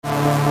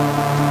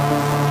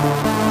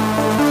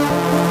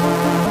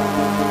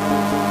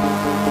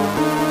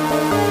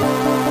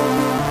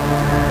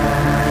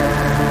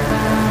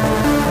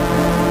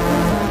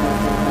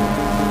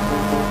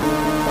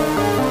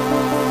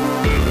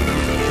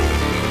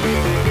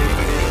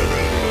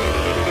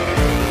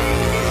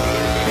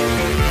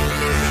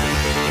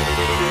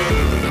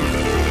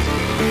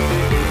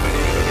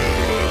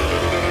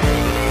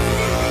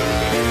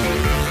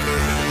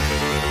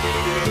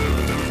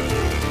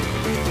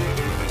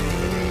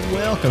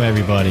Welcome,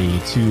 everybody,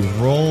 to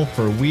Roll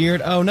for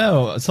Weird. Oh,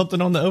 no,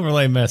 something on the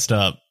overlay messed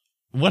up.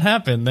 What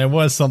happened? There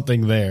was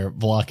something there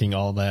blocking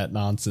all that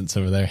nonsense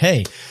over there.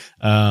 Hey,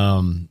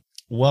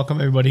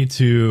 welcome, everybody,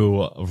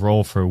 to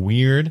Roll for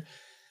Weird.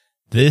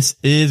 This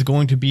is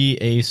going to be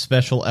a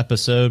special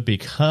episode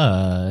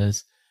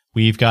because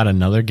we've got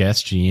another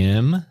guest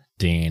GM,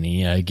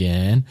 Danny,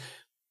 again.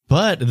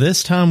 But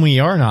this time we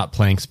are not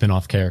playing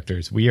spin-off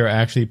characters. We are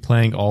actually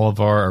playing all of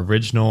our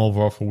original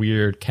Roll for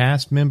Weird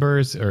cast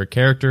members or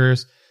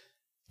characters.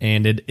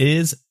 And it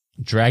is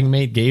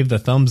Dragonmate gave the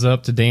thumbs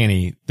up to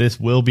Danny. This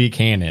will be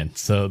canon.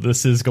 So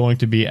this is going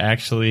to be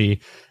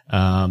actually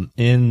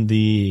in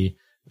the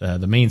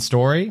main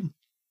story.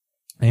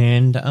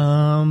 And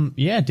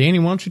yeah, Danny,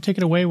 why don't you take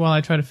it away while I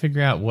try to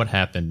figure out what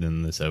happened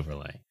in this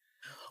overlay?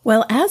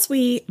 Well, as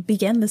we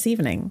begin this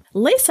evening,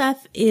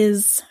 Layseth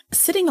is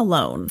sitting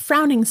alone,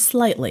 frowning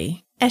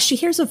slightly, as she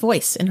hears a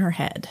voice in her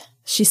head.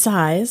 She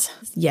sighs.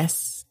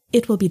 Yes,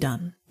 it will be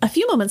done. A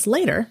few moments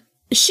later,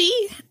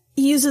 she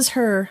uses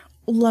her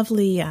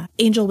lovely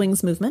angel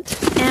wings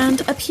movement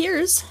and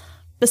appears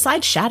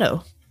beside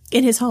Shadow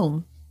in his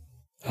home.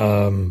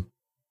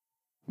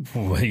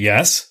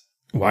 Yes?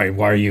 Why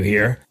are you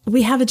here?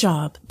 We have a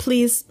job.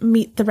 Please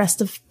meet the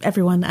rest of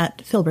everyone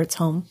at Filbert's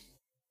home.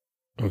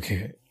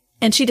 Okay.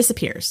 And she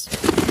disappears.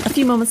 A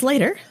few moments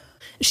later,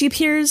 she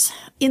appears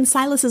in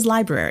Silas's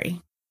library.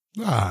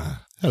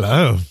 Ah,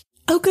 hello.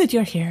 Oh, good,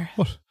 you're here.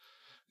 What?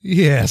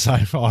 Yes,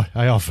 I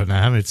often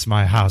am. It's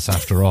my house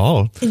after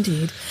all.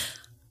 Indeed.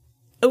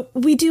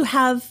 We do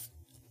have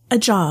a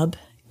job.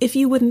 If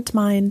you wouldn't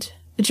mind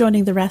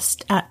joining the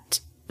rest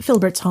at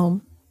Filbert's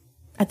home,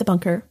 at the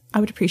bunker,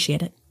 I would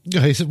appreciate it.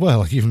 I said,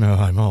 well, you know,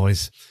 I'm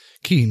always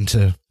keen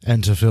to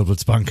enter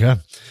Filbert's bunker.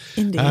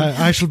 Indeed.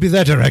 I shall be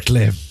there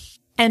directly.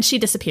 And she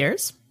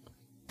disappears.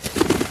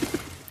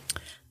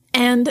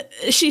 And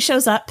she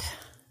shows up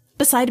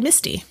beside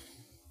Misty.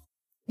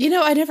 You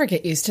know, I never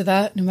get used to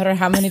that, no matter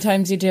how many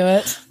times you do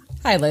it.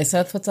 Hi,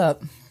 Layseth, what's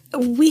up?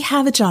 We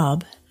have a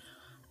job.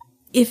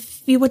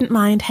 If you wouldn't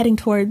mind heading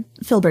toward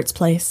Filbert's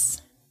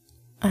place.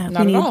 Not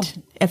at all.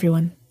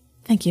 Everyone.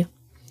 Thank you.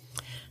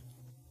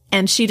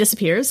 And she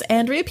disappears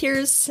and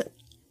reappears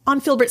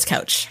on Filbert's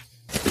couch.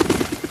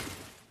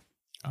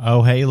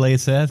 Oh, hey,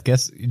 Layseth,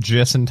 guess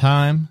just in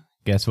time.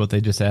 Guess what they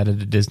just added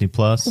to Disney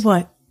Plus?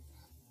 What?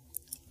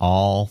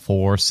 All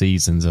 4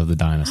 seasons of the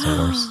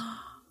dinosaurs.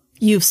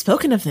 You've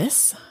spoken of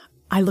this.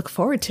 I look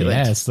forward to it.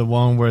 Yeah, it's the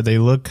one where they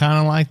look kind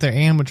of like they're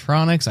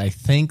animatronics. I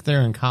think they're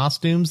in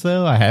costumes,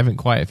 though. I haven't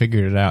quite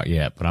figured it out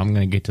yet, but I'm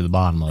going to get to the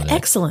bottom of it.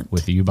 Excellent.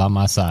 With you by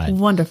my side.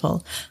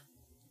 Wonderful.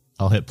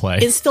 I'll hit play.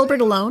 Is Filbert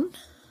alone?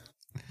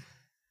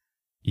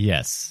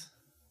 Yes.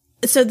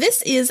 So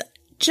this is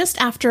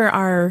just after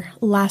our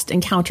last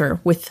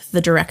encounter with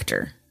the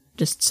director,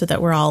 just so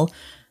that we're all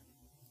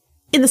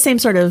in the same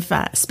sort of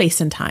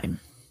space and time.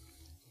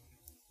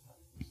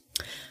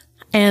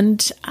 And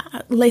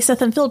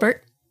Layseth and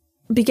Filbert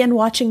begin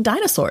watching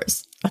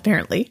dinosaurs,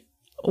 apparently,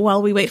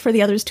 while we wait for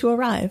the others to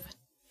arrive.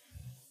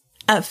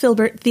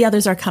 Filbert, the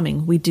others are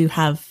coming. We do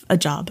have a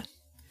job.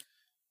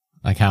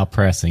 Like, how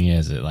pressing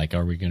is it? Like,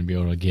 are we going to be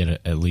able to get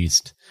it at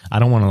least? I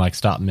don't want to, like,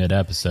 stop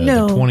mid-episode.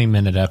 No. The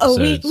 20-minute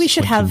episodes. Oh, we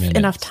should have minutes.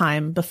 enough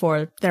time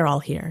before they're all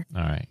here.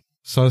 All right.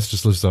 Silas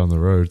just lives down the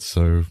road,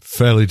 so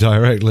fairly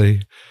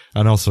directly.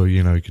 And also,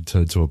 you know, he can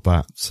turn to a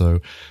bat.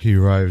 So he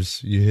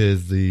arrives, you hear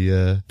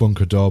the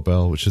bunker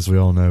doorbell, which, as we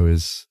all know,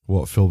 is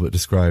what Filbert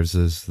describes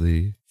as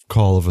the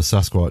call of a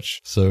Sasquatch.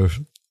 So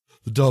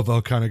the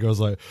doorbell kind of goes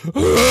like... We're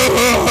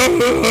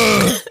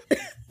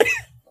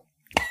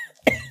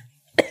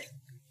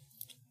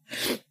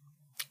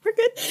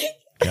good.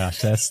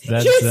 Gosh, that's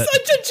You're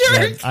such a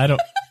jerk.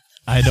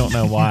 I don't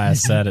know why I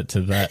said it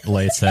to that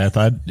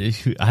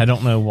Layseth. I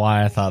don't know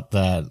why I thought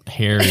that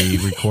Harry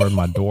recorded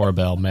my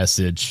doorbell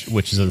message,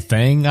 which is a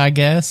thing, I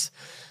guess.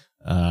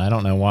 I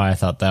don't know why I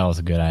thought that was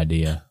a good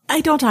idea.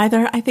 I don't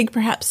either. I think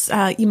perhaps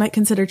you might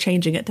consider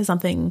changing it to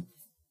something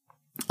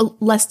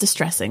less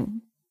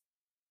distressing.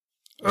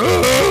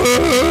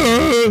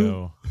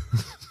 So,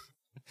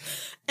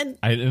 and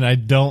I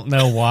don't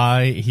know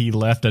why he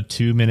left a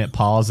 2-minute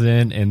pause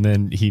in and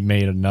then he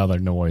made another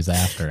noise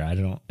after.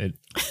 I'm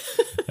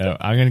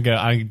gonna go.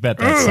 I bet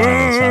that's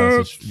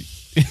silence.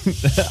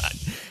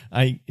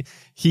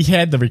 He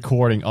had the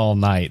recording all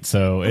night,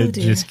 so it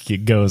just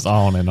goes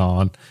on and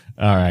on.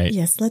 All right.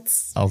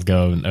 Yes, I'll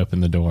go and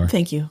open the door.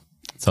 Thank you.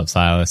 What's up,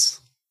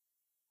 Silas?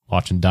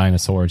 Watching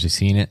dinosaurs. You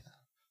seen it?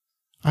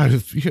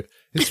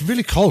 It's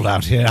really cold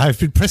out here. I've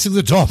been pressing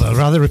the doorbell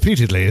rather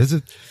repeatedly. Is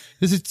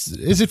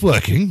it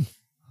working?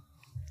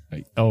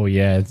 Oh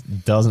yeah,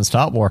 it doesn't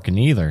stop working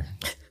either.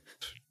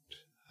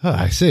 Oh,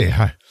 I see.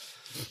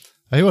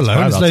 Are you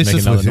alone? Probably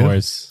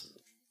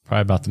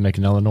about to make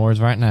another noise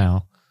right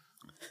now.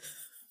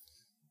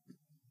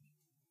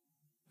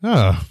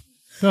 Oh,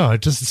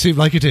 it doesn't seem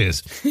like it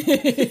is.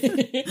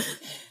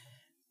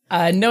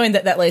 Knowing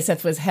that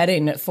Layseth was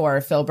heading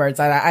for Filbert's,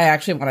 I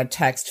actually want to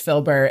text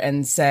Filbert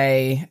and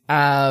say,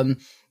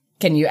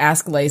 can you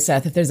ask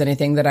Layseth if there's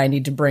anything that I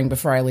need to bring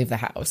before I leave the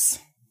house?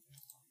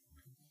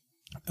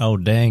 Oh,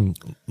 dang.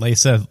 Like I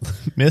said,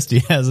 Misty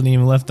hasn't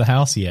even left the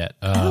house yet.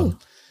 Well,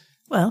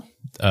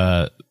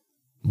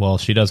 Well,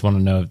 she does want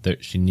to know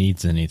if she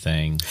needs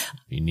anything.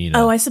 You need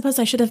I suppose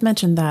I should have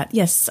mentioned that.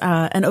 Yes,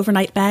 an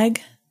overnight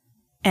bag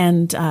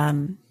and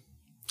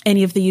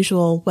any of the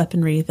usual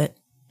weaponry that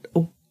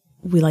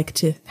we like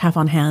to have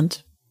on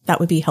hand. That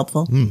would be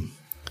helpful.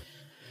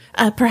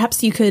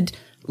 Perhaps you could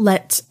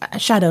let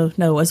Shadow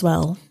know as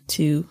well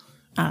to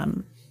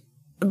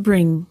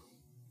bring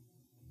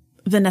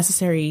the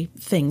necessary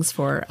things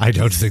for... I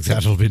don't think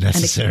that'll be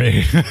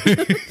necessary.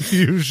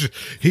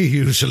 He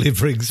usually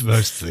brings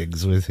most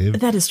things with him.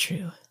 That is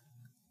true.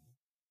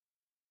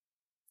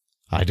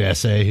 I dare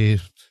say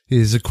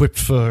he's equipped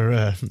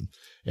for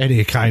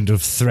any kind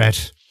of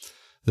threat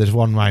that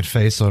one might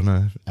face on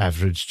an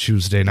average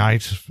Tuesday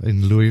night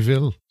in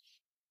Louisville.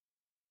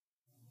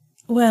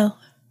 Well,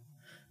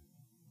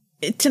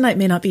 tonight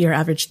may not be your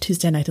average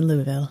Tuesday night in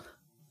Louisville.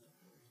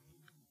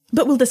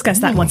 But we'll discuss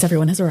that once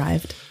everyone has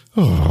arrived.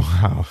 Oh,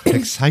 how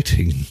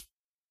exciting.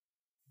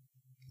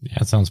 Yeah,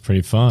 that sounds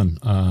pretty fun.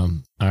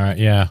 All right,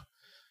 yeah.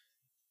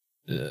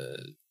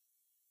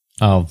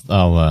 I'll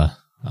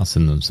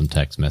send them some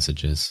text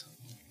messages.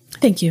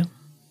 Thank you.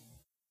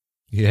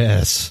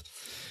 Yes,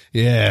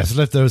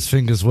 let those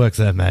fingers work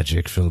their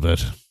magic,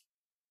 Filbert.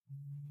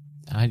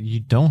 You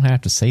don't have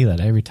to say that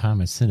every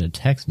time I send a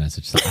text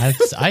message.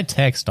 I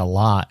text a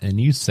lot, and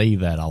you say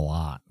that a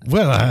lot.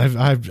 Well,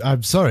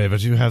 I'm sorry,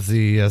 but you have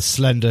the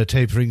slender,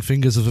 tapering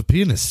fingers of a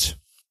pianist.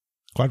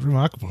 Quite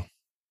remarkable.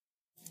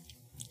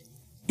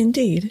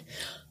 Indeed.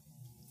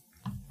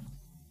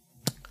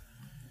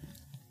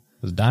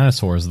 Those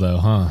dinosaurs, though,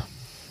 huh?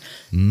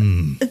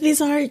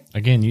 These are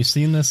Again, you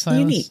seen this, Silas?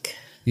 unique.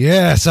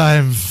 Yes,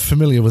 I'm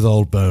familiar with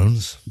old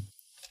bones.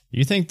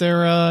 You think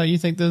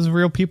there's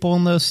real people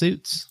in those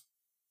suits?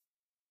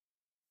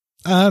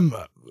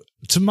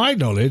 To my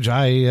knowledge,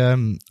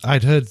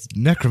 I'd heard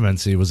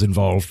necromancy was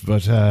involved,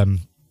 but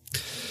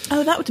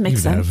Oh, that would make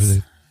sense.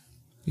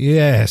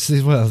 Yes,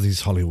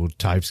 these Hollywood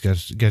types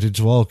get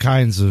into all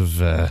kinds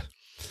of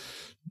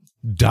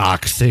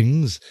dark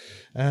things.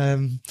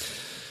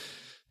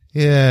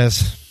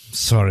 Yes,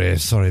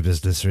 sorry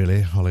business,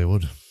 really,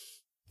 Hollywood.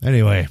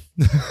 Anyway,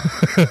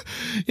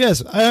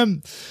 yes,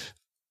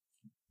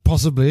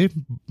 possibly,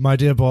 my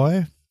dear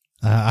boy.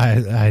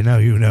 I know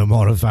you know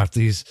more about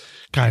these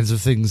kinds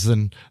of things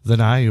than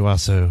I. You are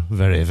so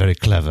very, very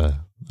clever,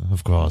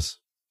 of course.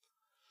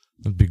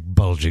 A big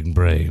bulging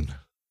brain.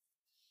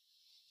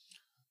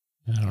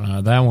 I don't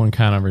know. That one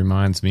kind of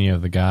reminds me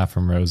of the guy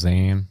from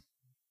Roseanne.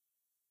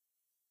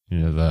 You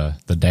know,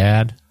 the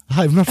dad.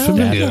 I'm not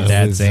familiar with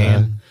Dad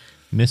Zane.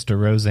 Mr.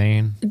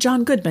 Roseanne.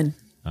 John Goodman.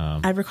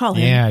 I recall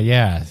him.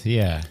 Yeah.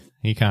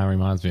 He kind of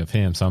reminds me of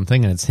him. So I'm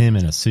thinking it's him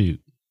in a suit.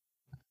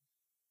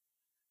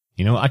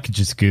 You know, I could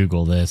just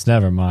Google this.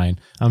 Never mind.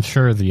 I'm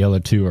sure the other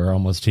two are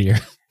almost here.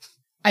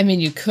 I mean,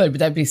 you could, but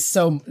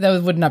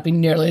that would not be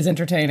nearly as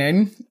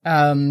entertaining.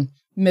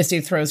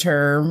 Misty throws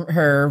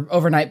her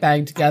overnight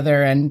bag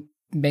together and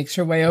makes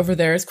her way over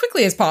there as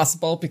quickly as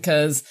possible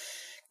because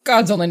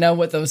gods only know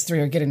what those three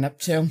are getting up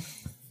to.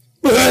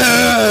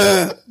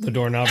 The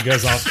doorknob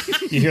goes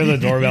off. You hear the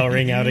doorbell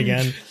ring out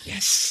again.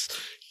 Yes.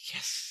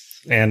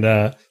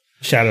 And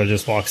Shadow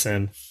just walks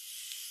in.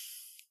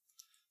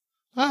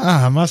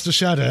 Ah, Master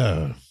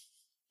Shadow.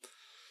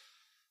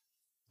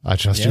 I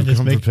trust you've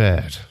come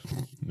prepared.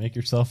 Make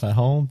yourself at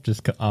home.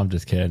 I'm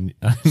just kidding.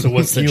 So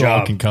what's the you job?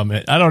 all can come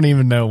in. I don't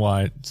even know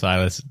why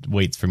Silas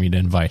waits for me to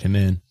invite him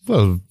in.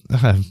 Well,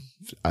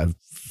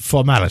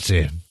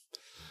 formality.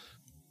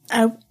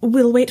 I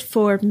will wait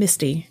for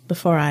Misty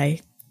before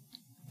I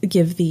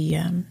give the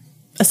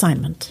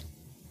assignment.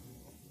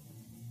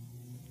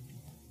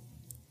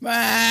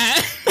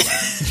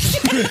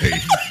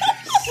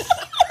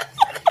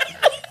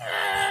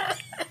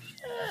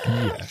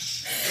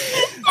 Yes.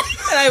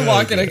 And I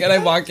walk in again. I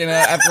walk in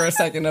after a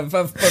second of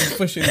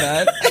pushing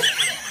that.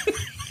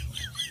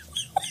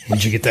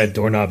 When'd you get that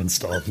doorknob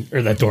installed?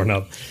 Or that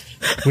doorknob?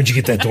 When'd you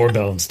get that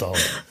doorbell installed?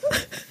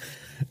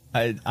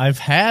 I've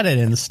had it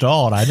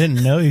installed. I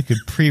didn't know you could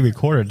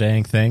pre-record a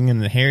dang thing,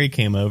 and Harry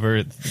came over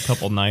a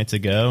couple nights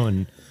ago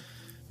and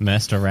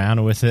messed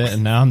around with it,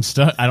 and now I'm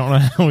stuck. I don't know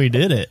how we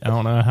did it. I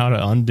don't know how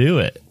to undo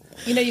it.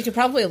 You know, you could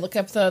probably look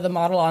up the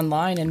model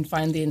online and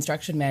find the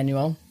instruction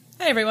manual.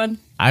 Hey, everyone.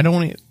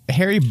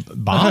 Harry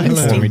bought it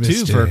for me,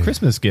 too, for a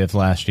Christmas gift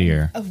last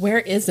year. Where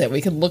is it?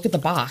 We could look at the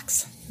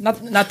box. Not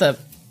the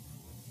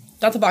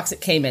box it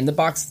came in. The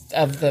box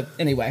of the...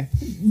 Anyway.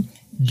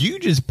 You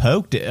just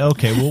poked it.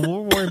 Okay, well,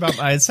 we'll worry about...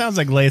 It sounds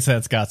like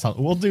Layset's got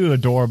something. We'll do a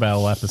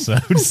doorbell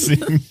episode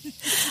soon.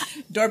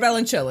 Doorbell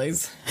and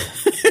Chili's.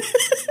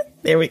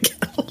 There we go.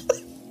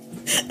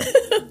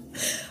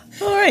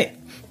 All right.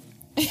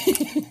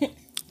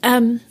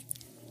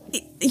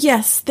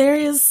 Yes, there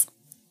is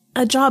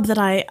a job that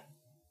I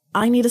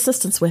need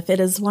assistance with. It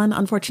is one,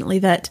 unfortunately,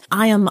 that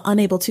I am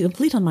unable to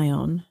complete on my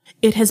own.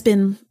 It has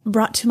been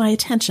brought to my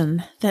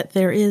attention that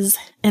there is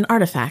an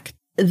artifact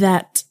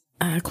that,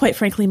 quite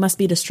frankly, must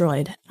be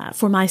destroyed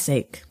for my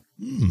sake.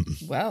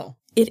 Well,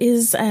 It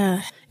is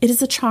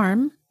a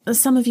charm.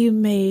 Some of you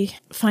may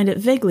find it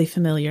vaguely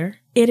familiar.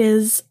 It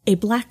is a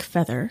black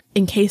feather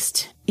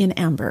encased in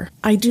amber.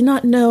 I do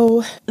not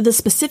know the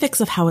specifics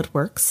of how it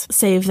works,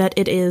 save that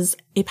it is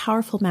a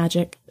powerful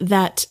magic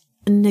that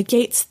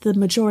negates the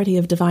majority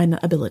of divine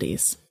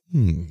abilities.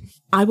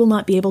 I will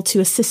not be able to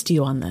assist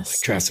you on this.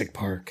 Jurassic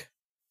Park.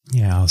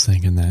 Yeah, I was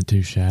thinking that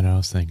too, Shadow. I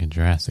was thinking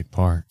Jurassic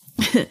Park.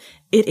 It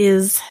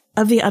is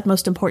of the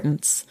utmost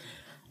importance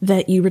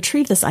that you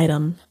retrieve this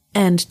item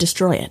and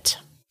destroy it.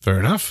 Fair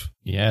enough.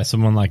 Yeah,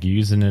 someone like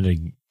using it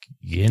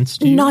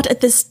against you? Not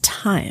at this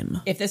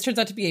time. If this turns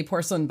out to be a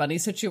porcelain bunny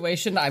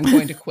situation, I'm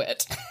going to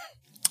quit.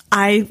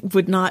 I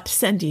would not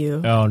send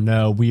you. Oh,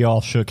 no. We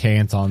all shook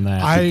hands on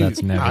that.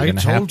 That's never going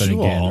to happen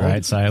again,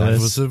 right,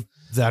 Silas?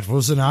 That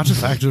was an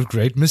artifact of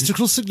great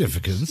mystical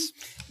significance.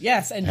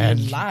 Yes, and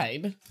you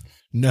lied.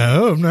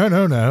 No.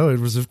 It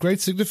was of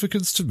great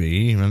significance to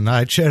me, and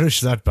I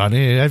cherish that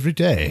bunny every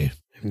day.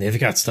 I mean, they've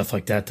got stuff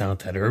like that down at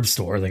that herb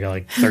store. They got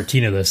like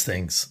 13 of those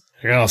things.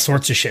 They got all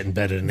sorts of shit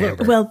embedded in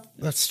amber. Well,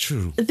 that's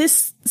true.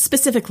 This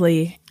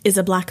specifically is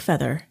a black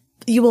feather.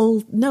 You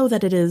will know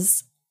that it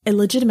is a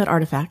legitimate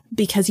artifact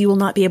because you will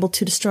not be able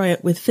to destroy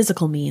it with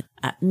physical means.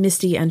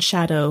 Misty and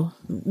Shadow,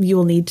 you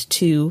will need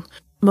to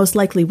most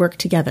likely work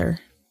together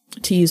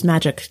to use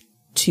magic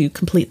to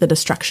complete the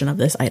destruction of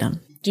this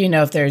item. Do you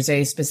know if there's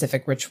a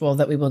specific ritual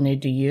that we will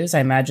need to use? I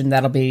imagine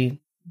that'll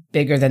be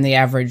bigger than the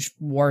average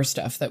war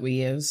stuff that we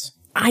use.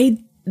 I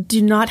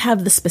do not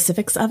have the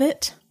specifics of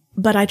it,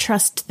 but I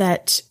trust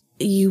that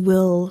you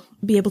will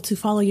be able to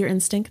follow your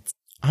instincts.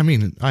 I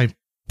mean, I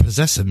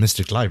possess a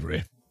mystic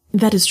library.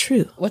 That is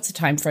true. What's the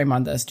time frame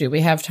on this? Do we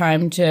have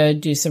time to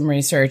do some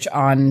research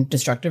on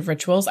destructive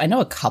rituals? I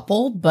know a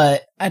couple,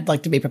 but I'd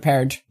like to be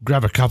prepared.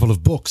 Grab a couple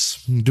of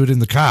books. Do it in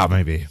the car,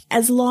 maybe.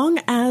 As long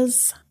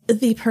as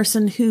the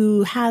person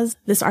who has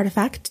this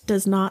artifact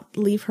does not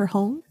leave her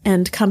home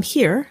and come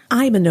here,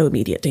 I'm in no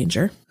immediate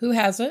danger. Who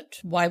has it?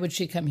 Why would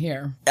she come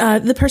here?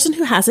 The person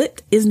who has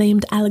it is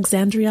named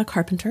Alexandria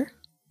Carpenter,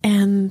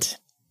 and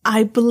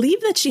I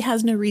believe that she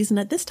has no reason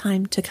at this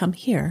time to come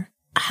here.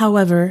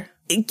 However,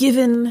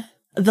 given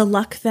the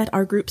luck that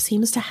our group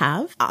seems to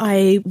have,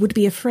 I would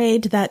be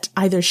afraid that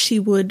either she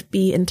would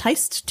be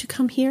enticed to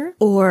come here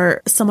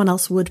or someone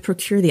else would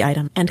procure the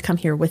item and come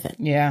here with it.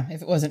 Yeah,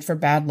 if it wasn't for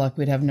bad luck,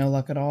 we'd have no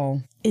luck at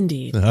all.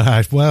 Indeed.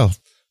 Well,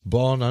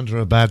 born under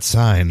a bad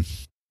sign.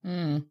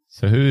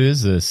 So who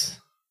is this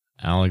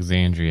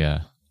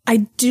Alexandria?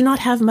 I do not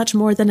have much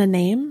more than a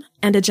name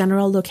and a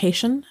general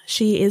location.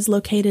 She is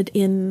located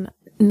in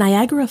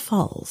Niagara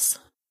Falls.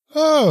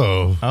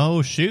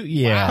 Oh, shoot,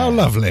 yeah. how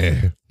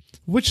lovely.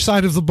 Which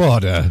side of the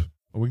border?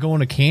 Are we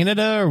going to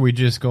Canada or are we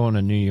just going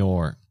to New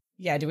York?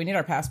 Yeah, do we need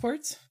our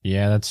passports?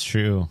 Yeah, that's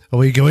true. Are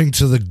we going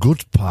to the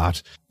good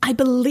part? I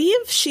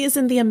believe she is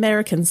in the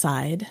American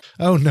side.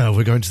 Oh, no,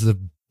 we're going to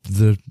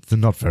the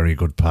not very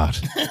good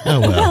part. Oh,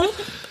 well. Well,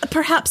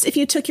 perhaps if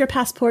you took your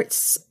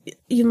passports,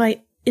 you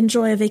might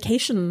enjoy a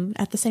vacation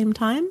at the same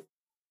time.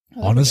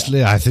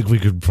 Honestly, I think we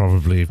could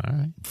probably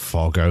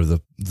forego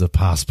the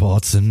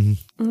passports and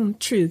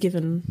True,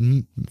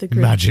 given the grid.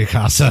 magic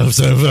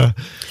ourselves over.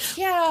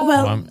 Yeah.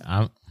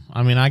 Well,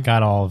 I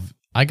got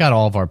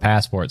all of our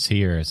passports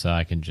here, so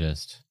I can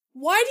just.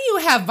 Why do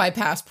you have my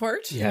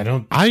passport? Yeah,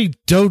 I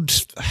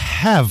don't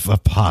have a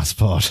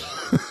passport.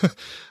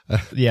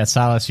 Yeah,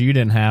 Silas, you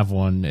didn't have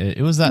one. It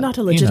was that Not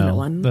a legitimate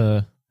one.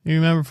 You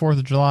remember 4th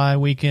of July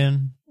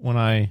weekend when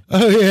I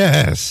Oh,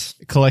 yes.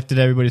 collected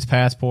everybody's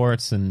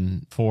passports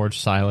and forged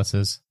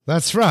Silas's?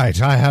 That's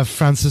right. I have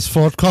Francis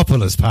Ford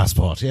Coppola's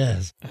passport,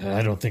 yes.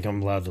 I don't think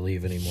I'm allowed to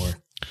leave anymore.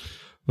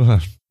 Well,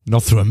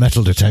 not through a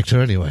metal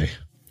detector, anyway.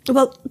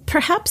 well,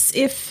 perhaps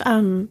if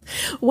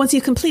once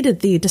you completed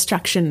the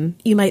destruction,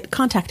 you might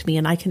contact me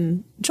and I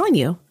can join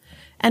you,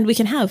 and we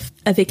can have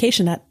a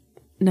vacation at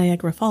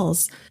Niagara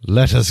Falls.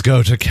 Let us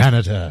go to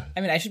Canada.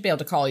 I mean, I should be able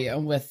to call you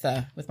with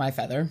my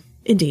feather.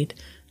 Indeed.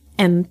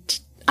 And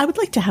I would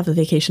like to have a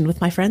vacation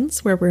with my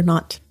friends where we're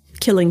not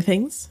killing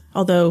things,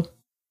 although...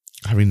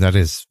 I mean, that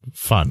is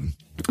fun.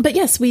 But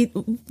yes,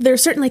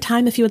 there's certainly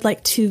time if you would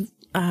like to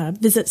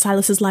visit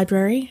Silas's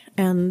library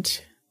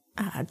and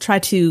try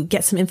to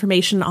get some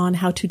information on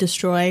how to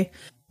destroy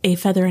a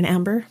feather in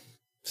amber.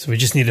 So we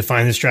just need to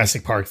find this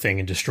Jurassic Park thing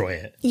and destroy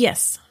it.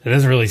 Yes. It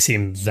doesn't really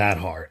seem that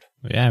hard.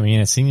 Yeah, I mean,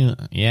 it seems.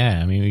 Yeah,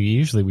 I mean,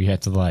 usually we have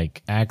to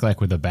like act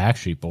like with the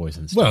Backstreet Boys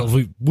and stuff.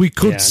 Well, we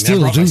could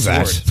still do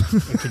that. We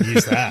could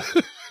use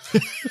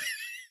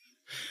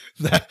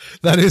that.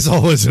 That is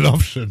always an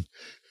option.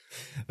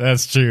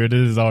 That's true. It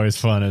is always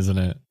fun, isn't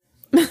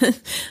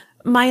it?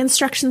 My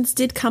instructions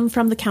did come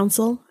from the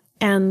council,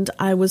 and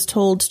I was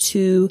told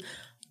to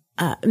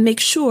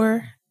make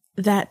sure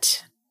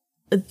that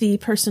the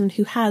person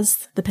who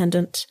has the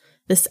pendant,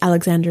 this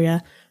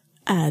Alexandria,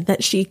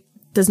 that she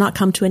does not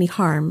come to any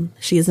harm.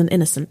 She is an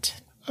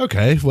innocent.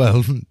 Okay,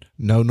 well,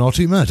 no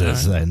naughty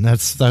murders then.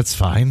 That's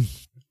fine.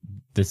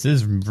 This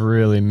is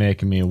really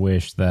making me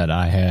wish that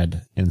I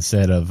had,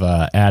 instead of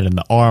adding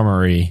the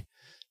armory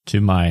to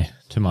my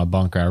to my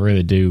bunker. I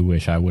really do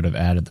wish I would have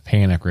added the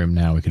panic room.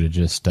 Now we could have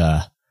just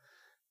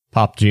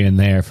popped you in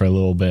there for a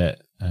little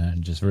bit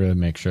and just really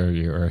make sure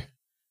you're.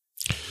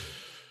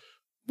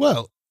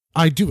 Well,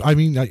 I do. I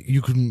mean,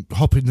 you can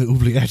hop in the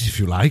oubliette if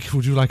you like.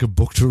 Would you like a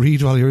book to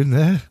read while you're in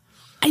there?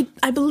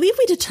 I believe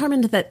we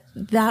determined that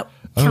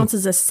counts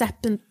as a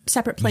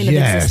separate plane of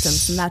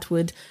existence, and that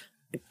would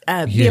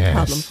be a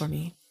problem for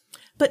me.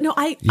 But no,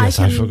 I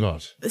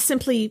forgot.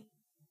 Simply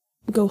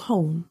go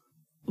home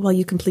while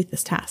you complete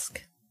this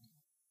task.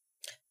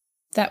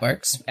 That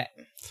works.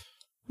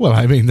 Well,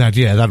 I mean,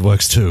 that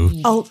works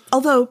too.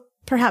 Although,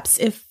 perhaps,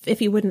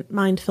 if you wouldn't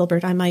mind,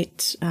 Filbert, I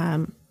might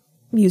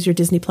use your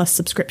Disney Plus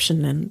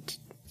subscription and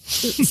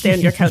stay on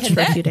your couch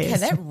for a few days. Can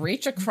that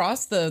reach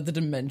across the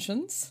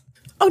dimensions?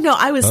 Oh, no,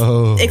 I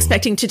was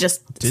expecting to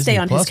just Disney stay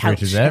on Plus his couch.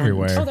 reaches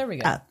everywhere. Oh, there we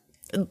go.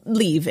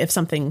 Leave if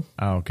something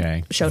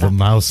showed The up.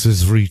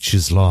 mouse's reach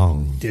is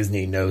long.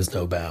 Disney knows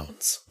no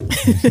bounds.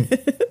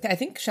 I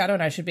think Shadow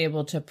and I should be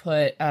able to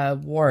put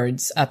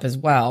wards up as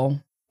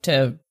well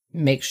to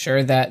make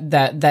sure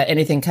that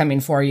anything coming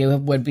for you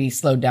would be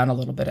slowed down a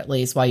little bit at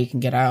least while you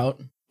can get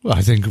out. Well,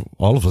 I think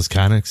all of us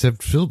can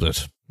except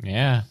Filbert.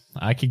 Yeah,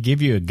 I could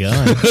give you a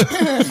gun.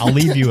 I'll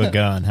leave you a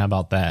gun. How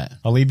about that?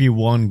 I'll leave you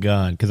one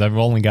gun because I've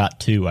only got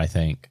 2, I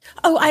think.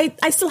 Oh,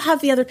 I still have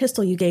the other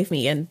pistol you gave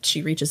me, and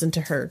she reaches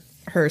into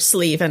her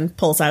sleeve and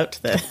pulls out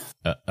the...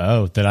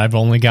 That I've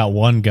only got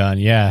 1 gun.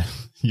 Yeah,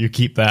 you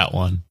keep that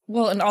one.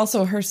 Well, and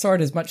also her sword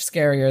is much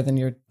scarier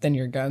than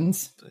your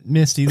guns.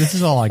 Misty, this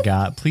is all I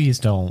got. Please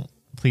don't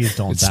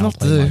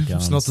downplay my guns.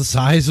 It's not the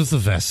size of the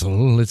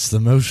vessel, it's the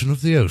motion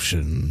of the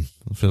ocean.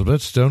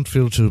 Filbert, don't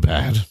feel too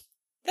bad.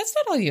 That's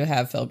not all you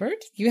have,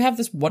 Filbert. You have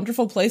this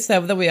wonderful place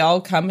that we all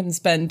come and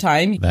spend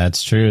time.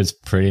 That's true. It's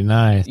pretty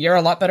nice. You're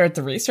a lot better at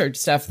the research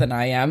stuff than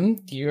I am.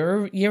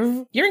 You're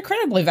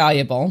incredibly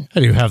valuable.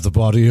 And you have the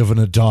body of an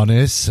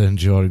Adonis,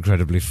 and you're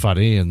incredibly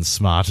funny and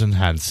smart and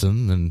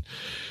handsome, and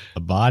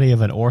The body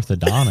of an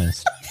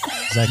orthodontist.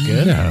 Is that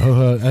good?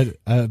 No,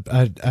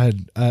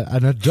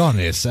 an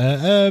Adonis.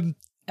 A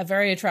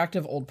very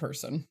attractive old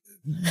person.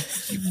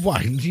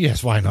 Why?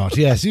 Yes, why not?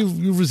 Yes,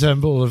 you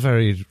resemble a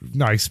very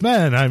nice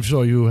man. I'm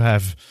sure you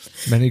have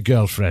many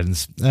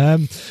girlfriends.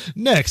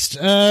 Next,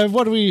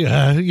 what do we?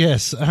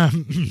 Yes.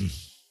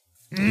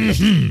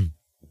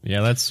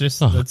 Yeah,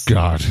 let's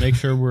God. make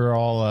sure we're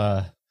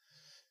all.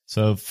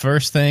 So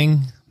first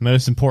thing,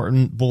 most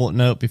important bullet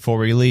note before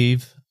we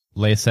leave: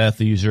 Seth,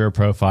 use your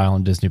profile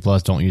on Disney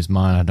Plus. Don't use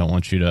mine. I don't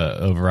want you to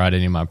override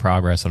any of my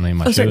progress on any of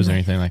my shows or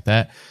anything like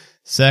that.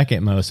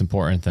 Second most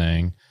important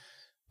thing.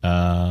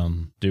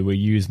 Do we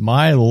use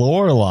my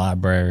lore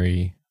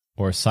library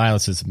or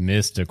Silas's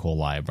mystical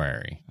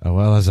library? Oh,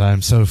 well, as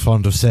I'm so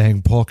fond of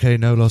saying, porque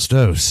no los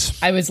dos.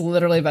 I was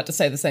literally about to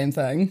say the same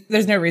thing.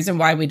 There's no reason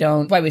why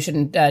we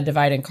shouldn't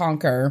divide and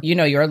conquer. You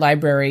know, your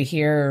library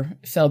here,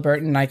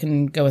 Filbert, and I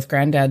can go with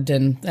Granddad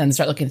and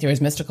start looking through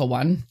his mystical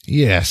one.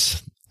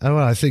 Yes. Oh,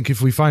 well, I think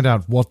if we find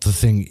out what the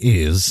thing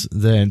is,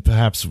 then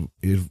perhaps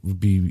it would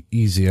be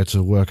easier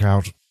to work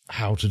out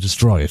how to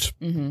destroy it.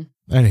 Mm-hmm.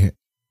 Anyhow.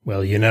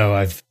 Well, you know,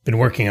 I've been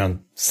working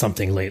on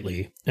something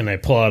lately, and I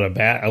pull out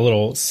a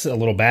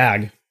little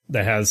bag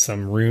that has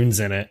some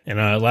runes in it. And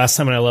last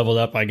time when I leveled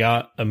up, I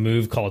got a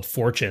move called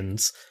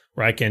Fortunes,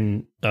 where I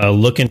can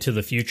look into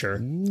the future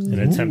and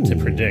attempt to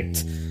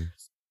predict.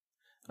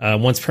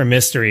 Once per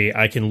mystery,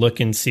 I can look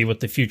and see what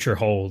the future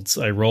holds.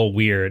 I roll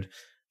weird.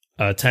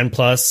 10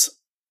 plus,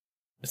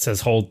 it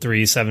says hold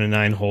 3, 7 and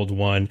 9, hold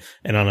 1.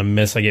 And on a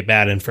miss, I get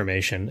bad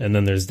information. And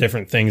then there's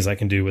different things I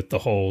can do with the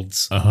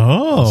holds.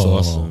 Oh, That's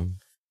awesome.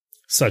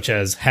 Such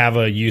as have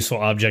a useful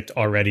object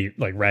already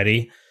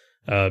ready,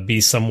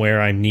 be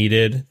somewhere I'm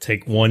needed,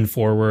 take 1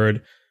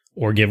 forward,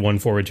 or give 1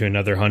 forward to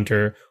another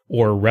hunter,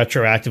 or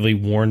retroactively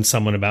warn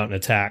someone about an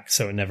attack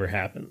so it never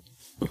happened.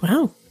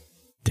 Wow.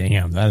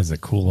 damn, that is a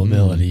cool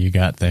ability you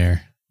got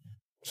there.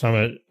 So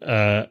I'm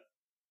gonna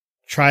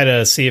try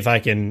to see if I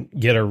can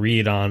get a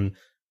read on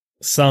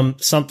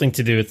something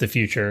to do with the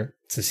future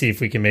to see if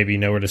we can maybe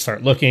know where to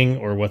start looking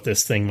or what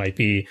this thing might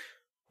be.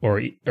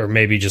 Or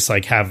maybe just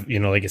have,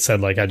 like it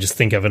said, I just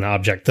think of an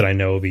object that I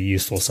know will be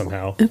useful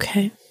somehow.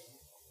 Okay.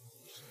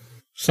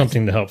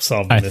 Something to help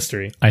solve the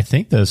mystery. I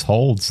think those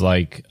holds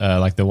like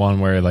the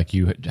one where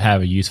you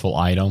have a useful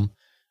item.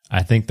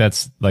 I think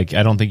that's I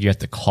don't think you have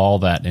to call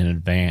that in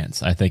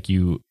advance. I think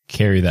you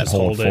carry that Just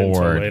hold hold it until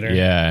forward. later.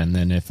 Yeah, and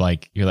then if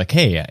you're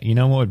hey, you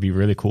know what would be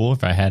really cool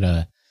if I had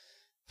a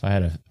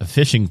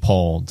fishing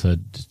pole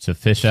to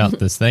fish out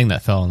this thing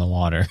that fell in the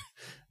water.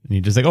 And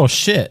you're just oh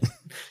shit.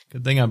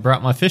 Good thing I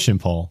brought my fishing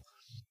pole.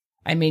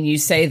 I mean, you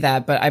say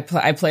that, but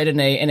I played in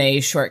a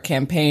short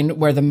campaign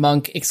where the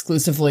monk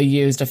exclusively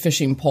used a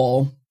fishing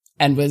pole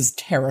and was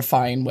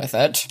terrifying with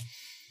it.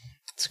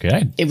 It's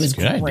good. It was It's a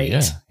good great.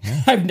 idea.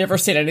 Yeah. I've never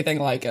seen anything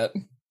like it.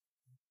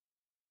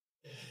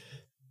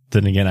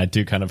 Then again, I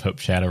do kind of hope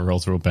Shadow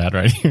rolls real bad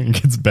right here and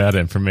gets bad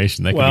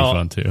information. That could be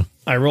fun too.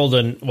 I rolled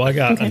I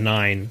got a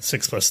 9,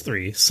 6 plus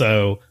 3,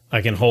 so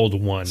I can hold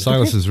 1.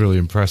 Silas is really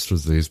impressed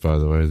with these, by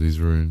the way, these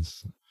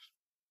runes.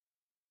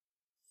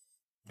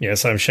 Yeah,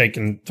 so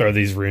I'm throw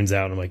these runes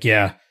out, and I'm like,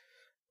 yeah,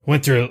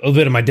 went through a little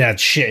bit of my dad's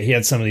shit. He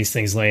had some of these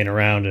things laying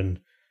around, and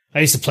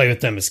I used to play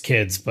with them as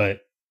kids, but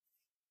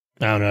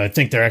I don't know. I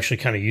think they're actually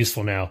kind of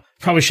useful now.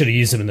 Probably should have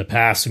used them in the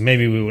past.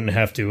 Maybe we wouldn't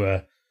have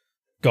to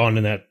gone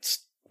in that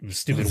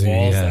stupid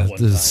walls that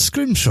one the time.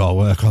 scrimshaw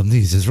work on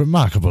these is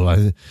remarkable.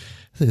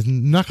 The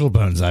knuckle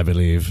bones, I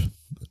believe.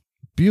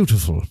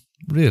 Beautiful.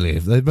 Really.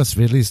 They must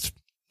be at least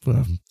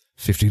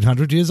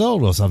 1,500 years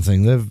old or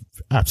something. They're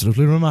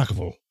absolutely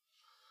remarkable.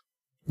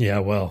 Yeah,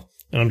 well,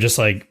 and I'm just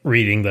like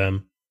reading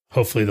them.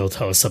 Hopefully they'll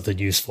tell us something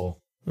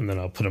useful, and then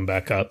I'll put them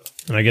back up.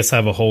 And I guess I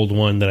have a hold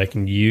one that I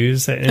can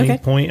use at any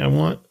point I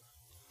want.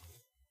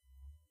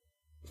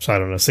 So I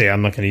don't know. See,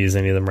 I'm not going to use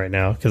any of them right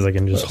now because I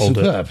can just hold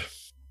superb. it.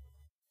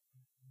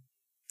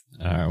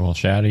 All right, well,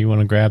 Shadow, you want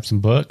to grab some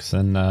books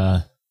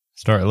and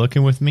start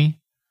looking with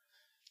me?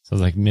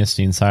 Sounds like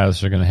Misty and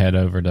Silas are going to head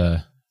over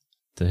to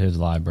his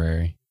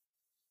library.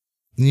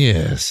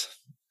 Yes.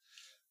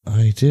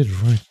 I did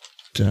write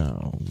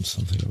down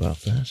something about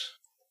that.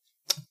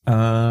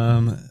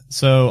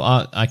 So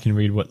I can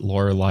read what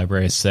Lore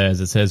Library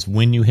says. It says,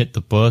 when you hit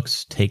the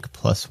books, take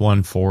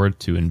 +1 forward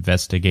to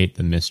investigate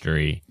the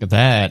mystery.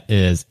 That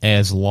is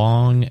as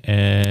long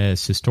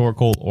as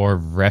historical or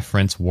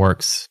reference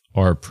works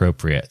are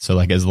appropriate. So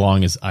like as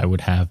long as I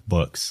would have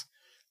books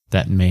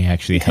that may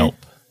actually help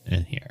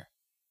in here.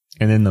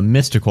 And then the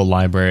mystical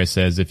library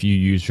says if you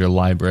use your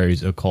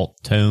library's occult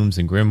tomes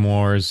and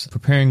grimoires,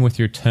 preparing with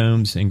your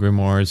tomes and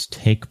grimoires,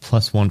 take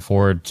 +1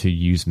 forward to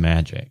use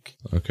magic.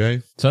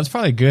 Okay. So it's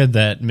probably good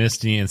that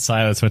Misty and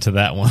Silas went to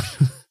that one.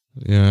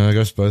 Yeah, I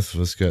guess both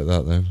of us get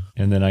that then.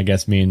 And then I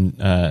guess me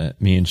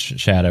and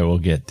Shadow will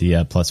get the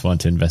 +1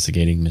 to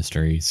investigating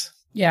mysteries.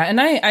 Yeah,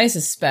 and I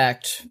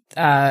suspect,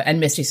 and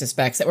Misty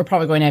suspects, that we're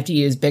probably going to have to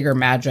use bigger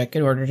magic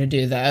in order to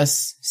do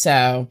this.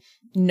 So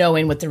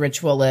knowing what the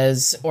ritual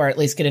is, or at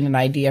least getting an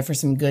idea for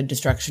some good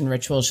destruction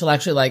rituals, she'll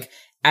actually, like,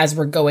 as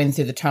we're going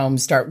through the tome,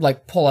 start,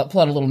 like, pull out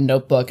a little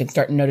notebook and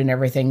start noting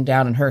everything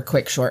down in her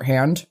quick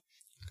shorthand.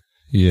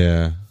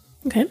 Yeah.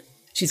 Okay.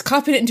 She's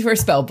copying it into her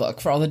spell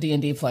book for all the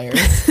D&D players.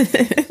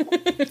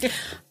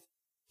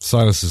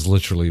 Silas is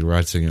literally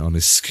writing it on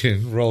his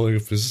skin, rolling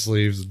up his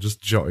sleeves and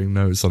just jotting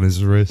notes on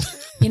his wrist.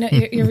 You know,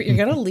 you're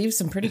going to leave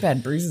some pretty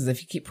bad bruises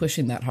if you keep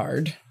pushing that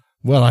hard.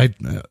 Well,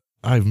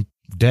 I'm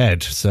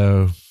dead,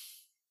 so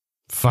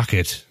fuck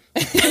it.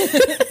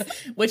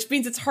 Which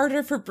means it's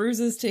harder for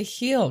bruises to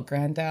heal,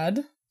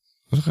 Granddad.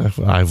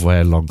 I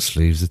wear long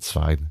sleeves, it's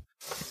fine.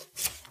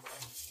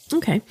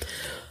 Okay.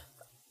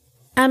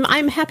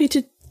 I'm happy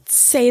to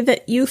say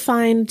that you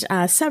find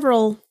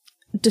several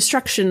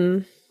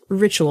destruction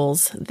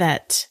rituals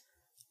that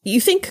you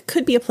think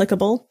could be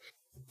applicable.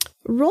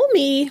 Roll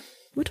me.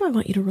 What do I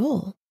want you to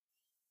roll?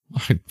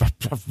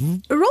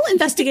 Roll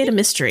investigate a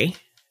mystery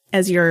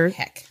as you're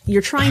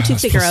trying to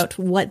figure out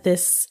what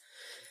this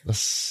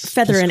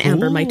feather and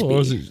amber might be.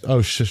 Or is it,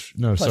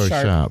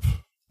 sharp.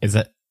 Is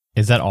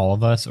that all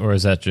of us, or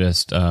is that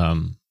just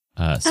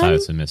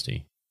Silas and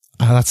Misty?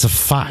 That's a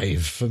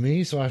 5 for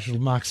me, so I shall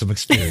mark some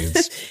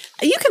experience.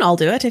 You can all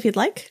do it if you'd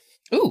like.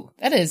 Ooh,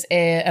 that is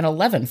an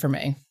 11 for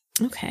me.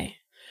 Okay.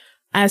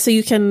 So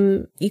you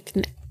can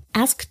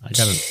ask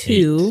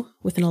 2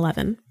 with an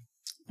 11.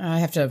 I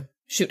have to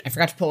shoot. I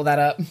forgot to pull that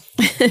up.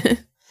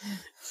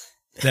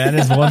 That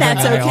is one thing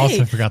I okay.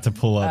 also forgot to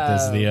pull up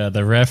is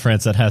the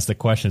reference that has the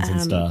questions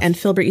and stuff. And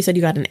Filbert, you said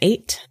you got an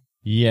 8.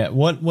 Yeah.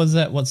 What was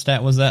that? What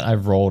stat was that? I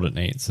rolled an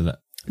 8, so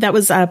that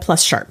was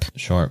plus sharp.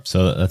 Sharp.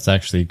 So that's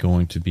actually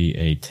going to be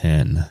a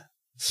 10.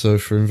 So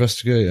for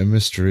investigate a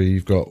mystery,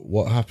 you've got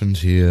what happened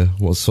here,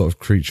 what sort of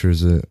creature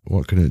is it,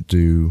 what can it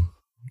do,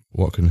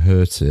 what can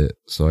hurt it.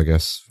 So I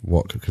guess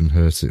what can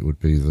hurt it would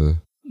be the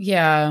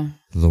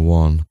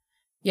one.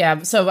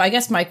 Yeah, so I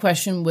guess my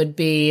question would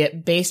be,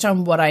 based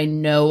on what I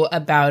know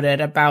about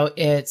it, about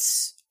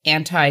its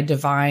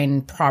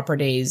anti-divine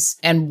properties,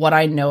 and what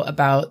I know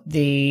about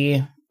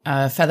the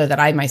feather that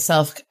I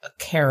myself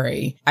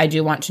carry, I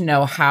do want to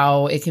know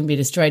how it can be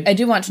destroyed. I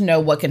do want to know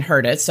what can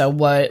hurt it, so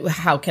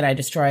how can I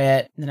destroy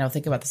it? And then I'll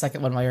think about the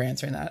second one while you're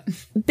answering that.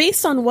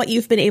 Based on what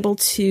you've been able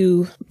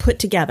to put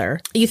together,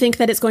 you think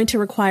that it's going to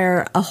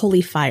require a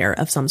holy fire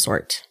of some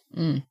sort.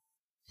 Mm.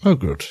 Oh,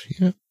 good.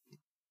 Yeah.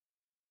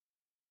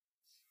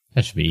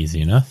 That should be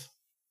easy enough.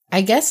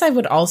 I guess I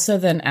would also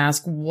then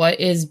ask what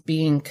is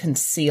being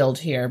concealed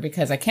here,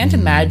 because I can't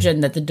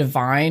imagine that the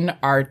divine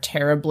are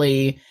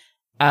terribly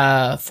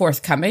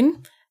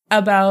forthcoming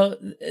about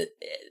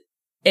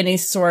any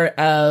sort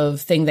of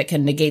thing that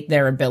can negate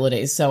their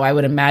abilities. So I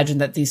would imagine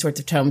that these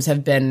sorts of tomes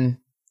have been,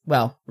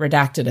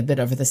 redacted a bit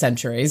over the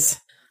centuries.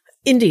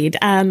 Indeed.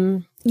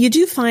 You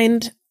do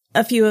find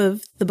a few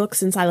of the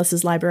books in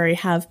Silas's library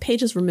have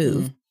pages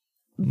removed,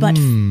 but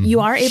you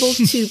are able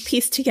to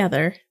piece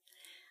together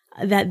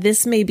that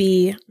this may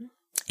be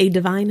a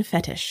divine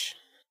fetish.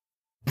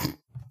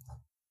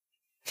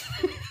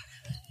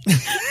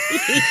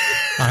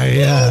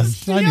 I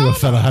knew a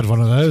fella had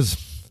one of those.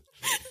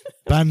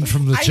 Banned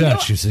from the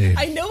church, you see.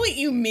 I know what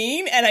you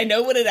mean, and I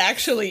know what it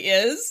actually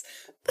is.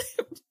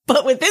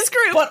 But with this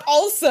group. But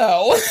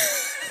also,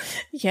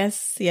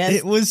 Yes.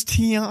 It was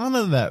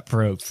Tiana that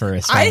broke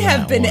first. I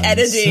have been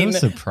editing So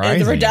the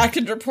surprising.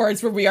 redacted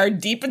reports where we are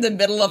deep in the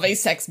middle of a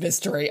sex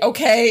mystery.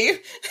 Okay,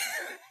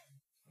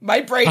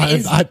 my brain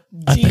is I deep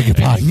beg your in the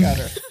pardon.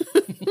 gutter.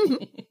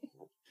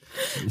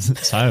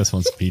 Silas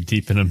wants to be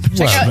deep in a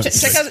Check out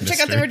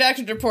the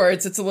redacted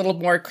reports. It's a little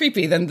more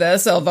creepy than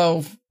this,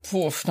 although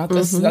not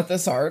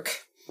this arc.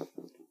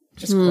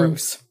 Just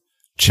gross.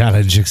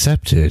 Challenge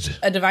accepted.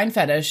 A divine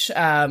fetish.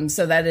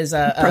 So that is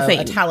a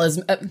Profane.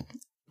 talisman.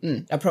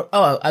 A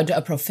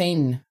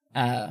profane.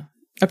 A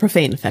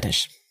profane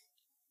fetish.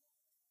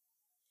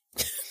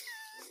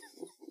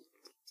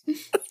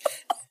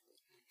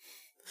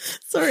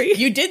 Sorry.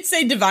 You did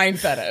say divine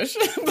fetish.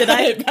 Did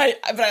I?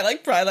 But I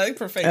like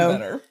profane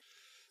better.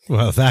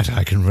 Well, that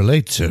I can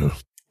relate to.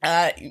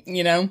 So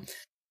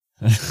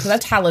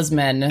that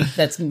talisman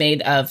that's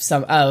made of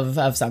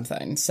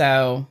something.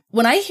 So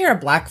when I hear a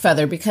black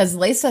feather, because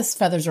Lace's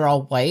feathers are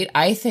all white,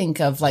 I think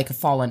of like a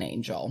fallen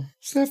angel.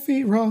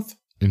 Sephiroth.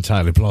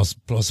 Entirely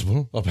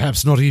plausible. Or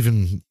perhaps not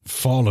even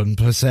fallen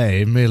per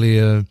se, merely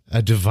a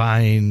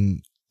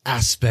divine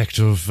aspect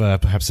of,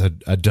 perhaps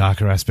a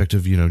darker aspect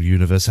of,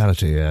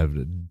 universality, a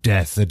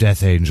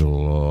death angel,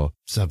 or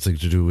something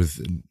to do with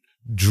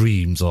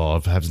dreams,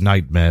 or perhaps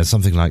nightmares,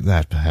 something like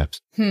that,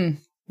 perhaps.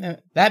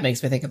 That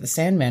makes me think of the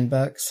Sandman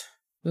books.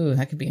 Ooh,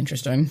 that could be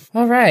interesting.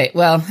 All right.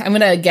 Well, I'm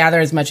going to gather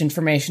as much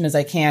information as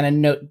I can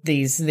and note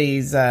these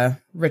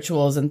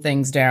rituals and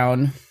things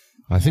down.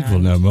 I think we'll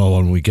know more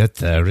when we get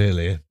there,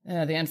 really.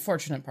 The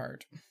unfortunate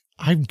part.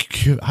 I'm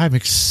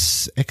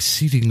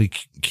exceedingly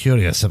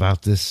curious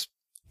about this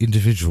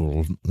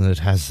individual that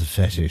has the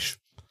fetish.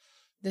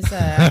 This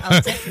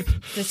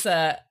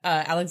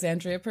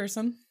Alexandria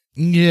person?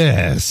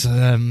 Yes,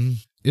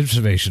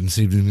 information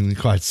seemingly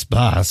quite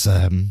sparse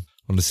on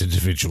this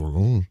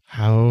individual.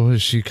 How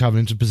has she come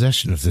into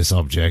possession of this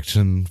object,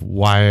 and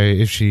why,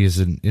 if she is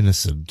an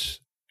innocent...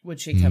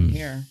 Would she come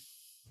here?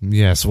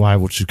 Yes, why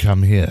would she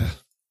come here?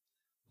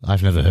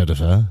 I've never heard of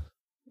her.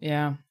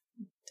 Yeah.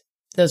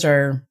 Those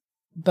are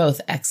both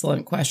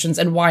excellent questions.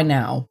 And why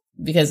now?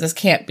 Because this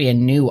can't be a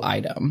new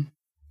item,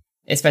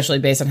 especially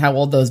based on how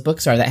old those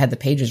books are that had the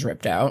pages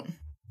ripped out.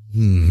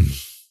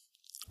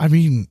 I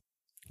mean,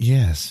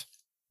 yes.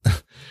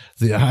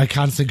 I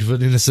can't think of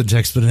an innocent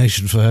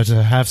explanation for her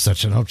to have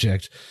such an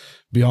object,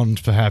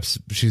 beyond perhaps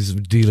she's a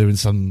dealer in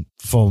some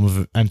form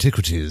of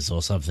antiquities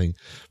or something.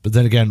 But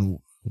then again,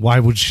 why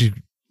would she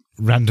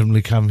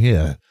randomly come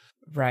here?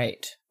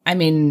 Right. I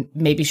mean,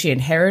 maybe she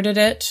inherited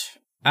it.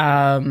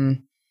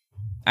 I'm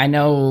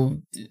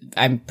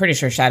pretty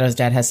sure Shadow's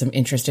dad has some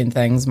interesting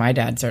things. My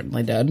dad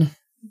certainly did.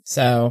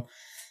 So,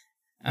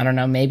 I don't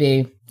know,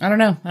 I don't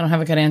know. I don't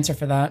have a good answer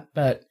for that,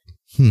 but...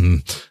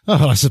 Oh,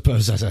 I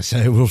suppose, as I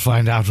say, we'll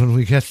find out when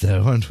we get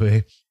there, won't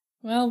we?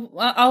 Well,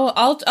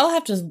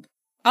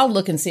 I'll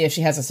look and see if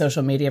she has a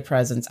social media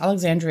presence.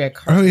 Alexandria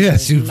Carpenter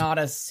is not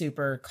a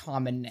super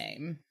common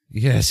name.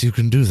 Yes, you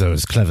can do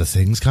those clever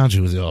things, can't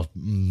you, with your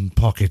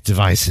pocket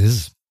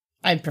devices?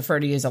 I'd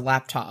prefer to use a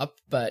laptop,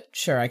 but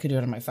sure, I could do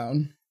it on my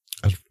phone.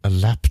 A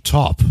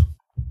laptop?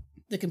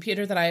 The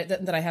computer that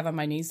I have on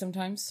my knees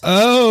sometimes.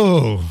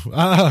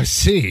 I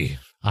see.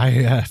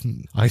 I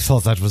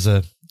thought that was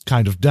a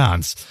kind of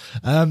dance.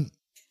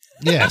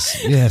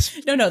 Yes.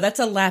 No, that's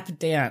a lap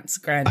dance,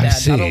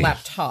 Granddad, not a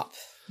laptop.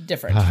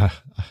 Different.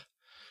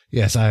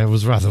 Yes, I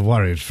was rather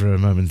worried for a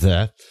moment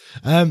there.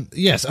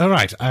 Yes, all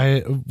right.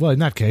 Well, in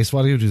that case,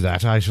 while you do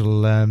that, I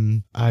shall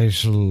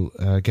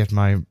get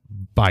my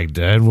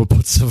binder and we'll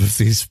put some of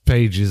these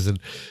pages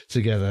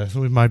together.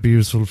 It might be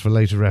useful for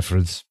later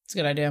reference. It's a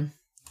good idea.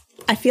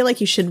 I feel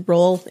like you should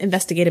roll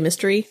investigate a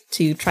mystery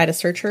to try to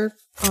search her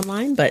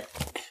online, but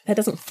that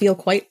doesn't feel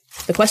quite,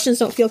 the questions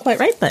don't feel quite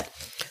right, but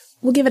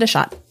we'll give it a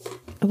shot.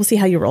 We'll see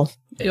how you roll.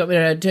 You want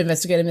me to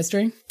investigate a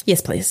mystery?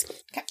 Yes, please.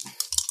 Okay.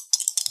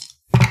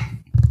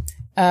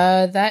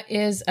 That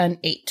is an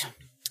 8.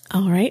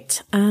 All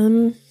right.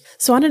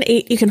 So on an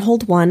 8, you can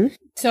hold 1.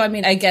 So, I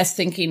mean, I guess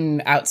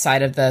thinking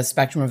outside of the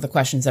spectrum of the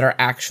questions that are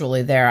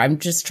actually there, I'm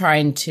just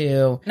trying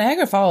to...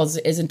 Niagara Falls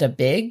isn't a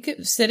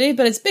big city,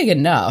 but it's big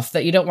enough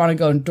that you don't want to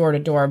go door to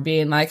door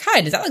being like,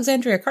 hi, does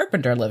Alexandria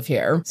Carpenter live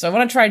here? So I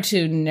want to try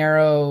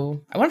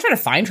to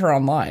find her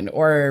online,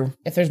 or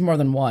if there's more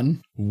than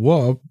one.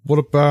 What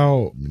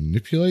about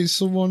manipulate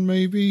someone,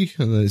 maybe?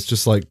 And then it's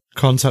just like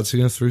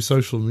contacting her through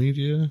social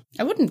media?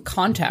 I wouldn't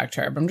contact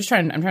her, but I'm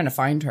trying to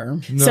find her.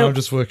 No, So- I'm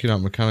just working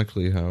out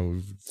mechanically how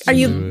Are to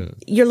you? do it.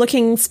 You're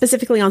looking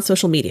specifically on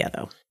social media,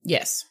 though.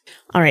 Yes.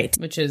 All right.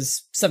 Which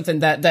is something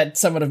that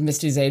someone of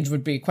Misty's age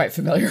would be quite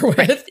familiar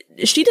with.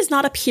 She does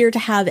not appear to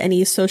have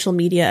any social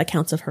media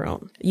accounts of her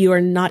own. You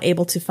are not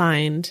able to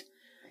find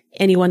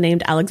anyone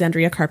named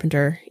Alexandria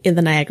Carpenter in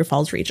the Niagara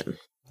Falls region.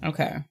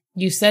 Okay.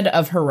 You said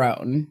of her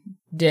own.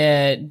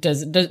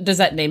 Does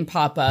that name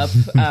pop up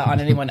on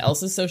anyone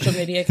else's social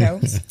media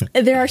accounts?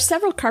 There are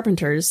several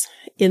Carpenters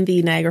in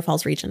the Niagara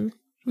Falls region.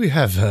 We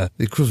have the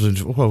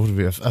equivalent of, what would it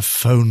be, a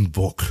phone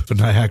book for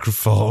Niagara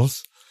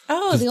Falls.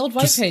 Oh, the old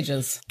white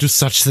pages. Do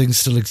such things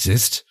still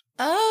exist?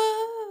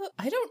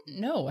 I don't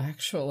know,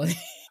 actually.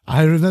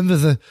 I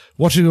remember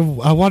watching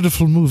a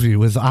wonderful movie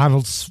with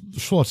Arnold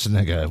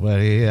Schwarzenegger where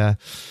he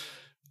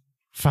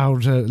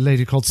found a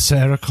lady called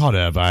Sarah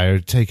Connor by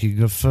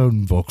taking a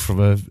phone book from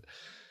a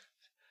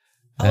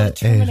the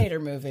Terminator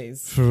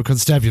movies. from a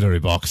constabulary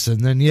box,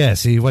 and then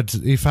yes, he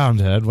found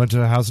her and went to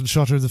her house and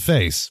shot her in the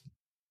face.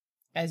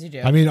 As you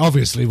do. I mean,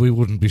 obviously, we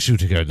wouldn't be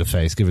shooting her in the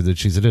face, given that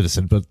she's an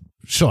innocent, but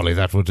surely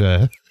that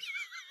would...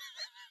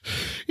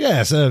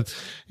 Yes,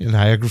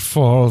 Niagara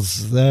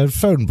Falls, their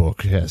phone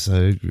book, yes,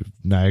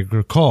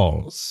 Niagara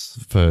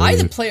Calls. I,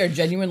 the player,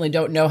 genuinely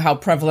don't know how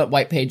prevalent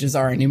white pages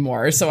are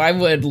anymore, so I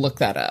would look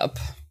that up.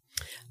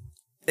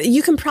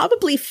 You can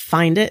probably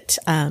find it.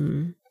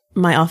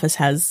 My office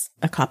has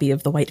a copy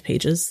of the white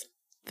pages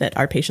that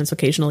our patients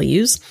occasionally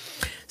use.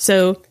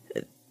 So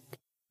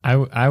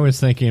I was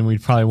thinking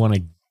we'd probably want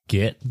to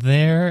get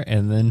there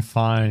and then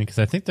find, because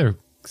I think they're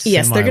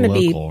yes, they're going to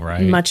be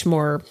right? much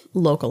more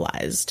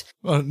localized.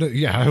 Well, no,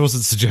 yeah, I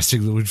wasn't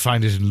suggesting that we'd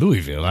find it in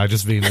Louisville. I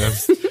just mean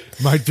that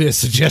might be a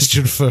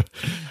suggestion for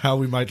how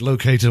we might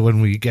locate her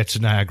when we get to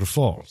Niagara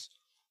Falls.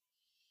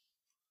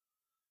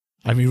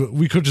 I mean,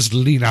 we could just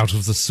lean out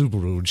of the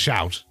Subaru and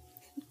shout.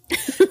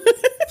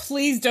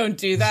 Please don't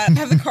do that. I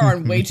have the car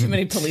on way too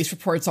many police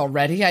reports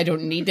already. I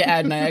don't need to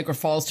add Niagara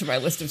Falls to my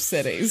list of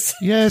cities.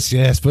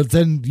 Yes, but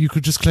then you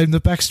could just claim the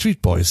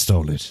Backstreet Boys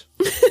stole it.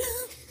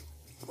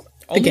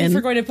 Only Again. if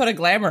we're going to put a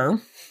glamour.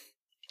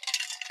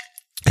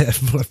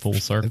 Full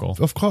circle.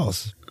 Of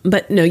course.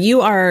 But no,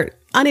 you are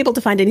unable to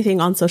find anything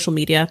on social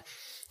media.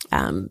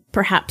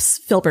 Perhaps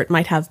Filbert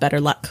might have better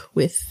luck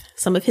with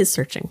some of his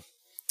searching.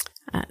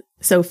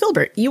 So,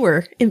 Filbert, you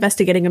were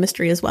investigating a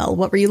mystery as well.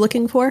 What were you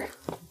looking for?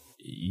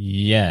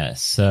 Yeah,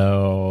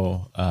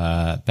 so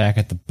back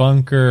at the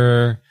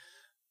bunker,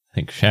 I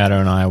think Shadow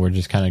and I were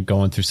just kind of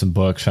going through some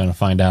books, trying to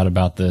find out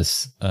about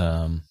this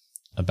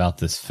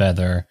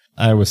feather.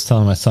 I was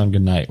telling my son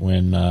goodnight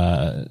when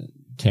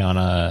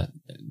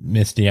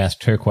Misty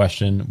asked her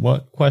question.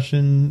 What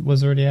question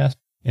was already asked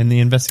in the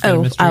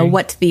investigative mystery?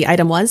 What the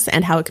item was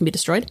and how it can be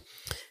destroyed.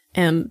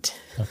 And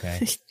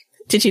Okay.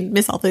 did you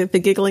miss all the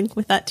giggling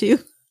with that too?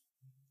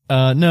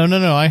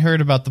 No. I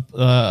heard about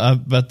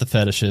the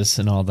fetishes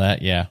and all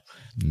that. Yeah.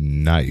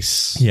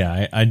 Nice.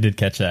 Yeah, I did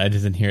catch that. I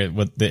didn't hear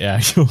what the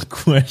actual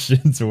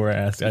questions were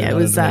asked. I Yeah, it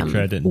wanted was, to make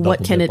sure I didn't what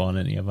double can dip it- on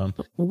any of them.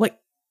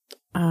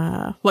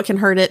 What can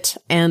hurt it,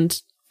 and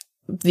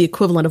the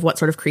equivalent of what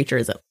sort of creature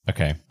is it?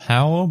 Okay.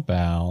 How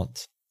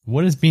about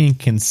what is being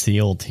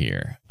concealed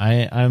here?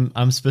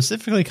 I'm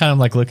specifically kind of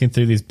like looking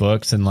through these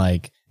books and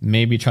like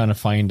maybe trying to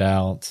find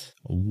out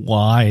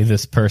why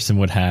this person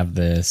would have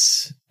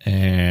this,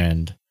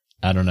 and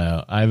I don't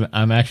know.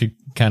 I'm actually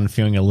kind of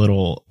feeling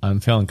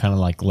kind of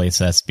like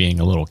Lace S being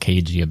a little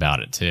cagey about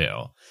it too.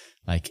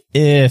 Like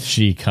if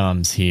she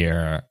comes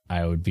here,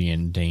 I would be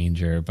in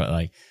danger. But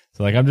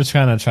I'm just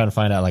trying to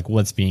find out like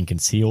what's being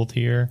concealed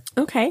here.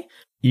 Okay.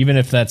 Even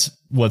if that's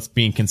what's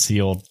being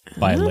concealed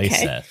by Okay.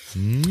 Lace S.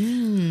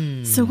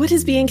 So what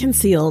is being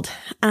concealed?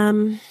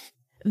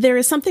 There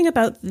is something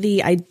about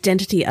the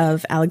identity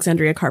of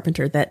Alexandria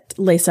Carpenter that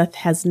Laceth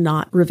has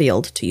not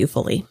revealed to you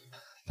fully.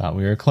 Thought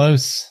we were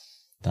close.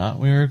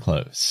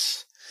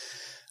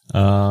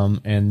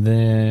 And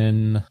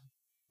then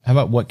how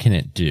about what can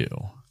it do?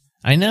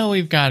 I know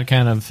we've got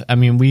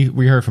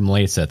we heard from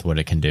Laceth what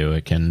it can do.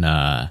 It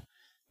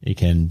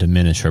can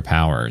diminish her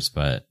powers,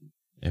 but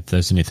if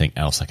there's anything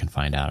else I can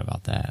find out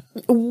about that.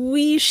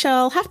 We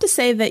shall have to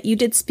say that you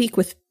did speak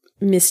with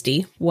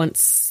Misty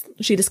once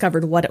she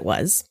discovered what it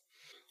was,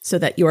 so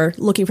that you're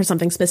looking for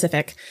something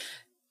specific.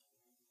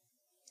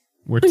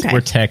 We're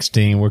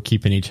texting. We're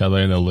keeping each other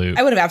in the loop.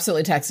 I would have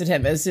absolutely texted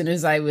him as soon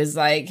as I was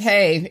like,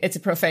 hey, it's a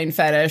profane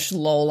fetish.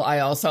 Lol, I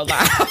also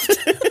laughed.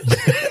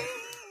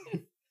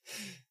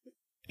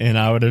 And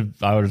I would have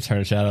turned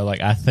to Shadow like,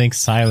 I think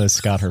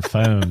Silas got her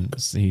phone.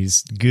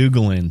 He's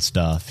Googling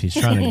stuff. He's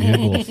trying to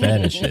Google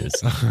fetishes.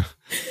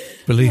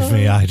 Believe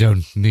me, I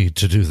don't need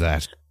to do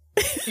that.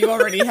 You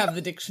already have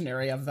the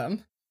dictionary of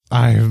them.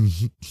 I'm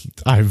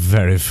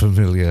very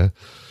familiar.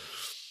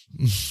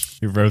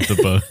 You wrote the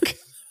book.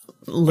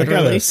 I got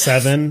Literally. a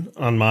 7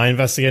 on my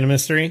investigative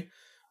mystery.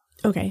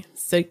 Okay,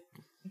 so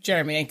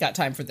Jeremy ain't got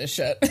time for this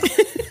shit.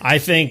 I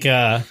think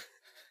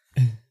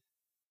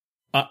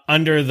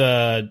under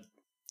the,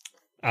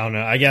 I don't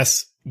know, I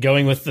guess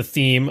going with the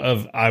theme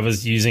of I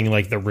was using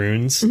like the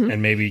runes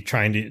and maybe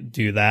trying to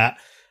do that,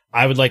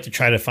 I would like to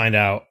try to find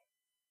out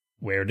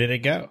where did it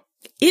go?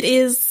 it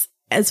is,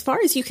 as far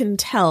as you can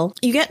tell,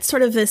 you get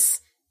sort of this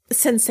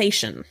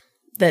sensation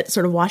that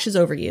sort of washes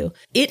over you.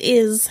 It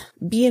is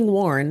being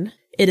worn.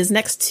 It is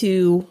next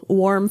to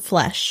warm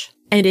flesh,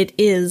 and it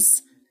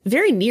is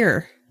very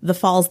near the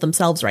falls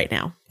themselves right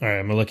now. All right,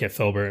 I'm going to look at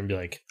Filbert and be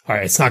like, all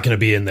right, it's not going to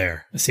be in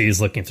there. I see he's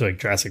looking through like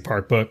Jurassic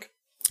Park book.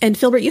 And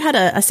Filbert, you had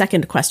a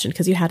second question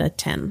because you had a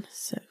 10.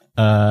 So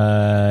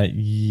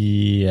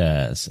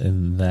Yes.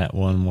 And that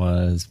one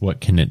was,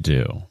 what can it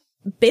do?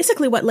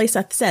 basically what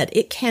Laceth said,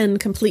 it can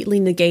completely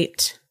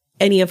negate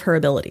any of her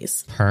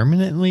abilities.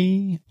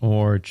 Permanently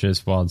or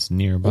just while it's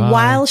nearby?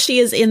 While she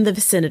is in the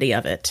vicinity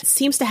of it. It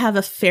seems to have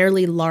a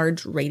fairly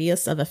large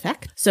radius of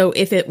effect. So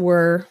if it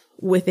were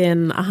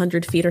within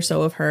 100 feet or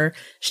so of her,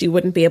 she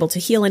wouldn't be able to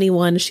heal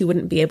anyone. She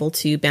wouldn't be able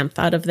to bamf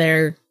out of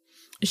there.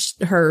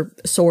 Her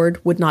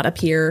sword would not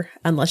appear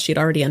unless she'd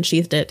already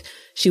unsheathed it.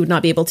 She would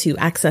not be able to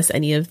access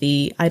any of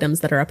the items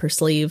that are up her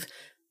sleeve.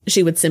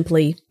 She would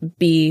simply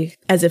be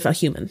as if a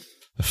human.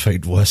 A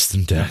fate worse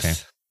than death. Okay.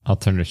 I'll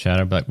turn to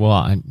Shadow, but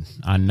well,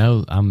 I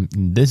know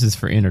this is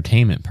for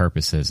entertainment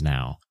purposes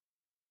now.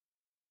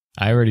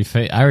 I already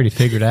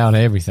figured out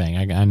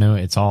everything. I know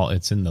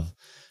it's in the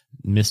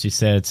Misty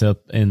said it's up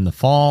in the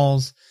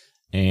falls,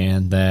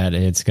 and that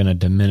it's going to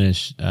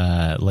diminish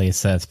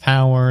Layseth's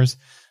powers.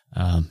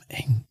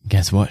 And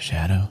guess what,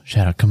 Shadow?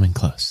 Shadow, come in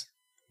close.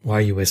 Why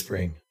are you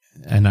whispering?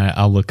 And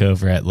I'll look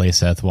over at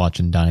Layseth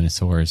watching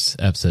Dinosaurs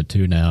episode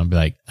 2 now and be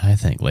like, I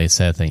think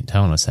Layseth ain't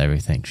telling us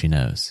everything she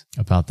knows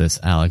about this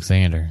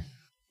Alexander.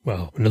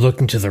 Well, when I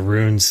looked into the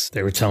runes,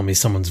 they were telling me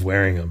someone's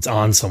wearing them. It's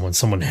on someone.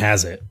 Someone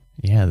has it.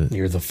 Yeah.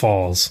 Near the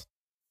falls.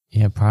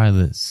 Yeah,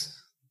 probably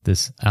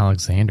this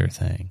Alexander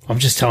thing. I'm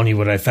just telling you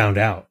what I found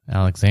out.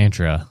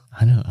 Alexandra.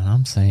 I know, and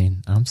I'm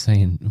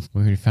saying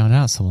we already found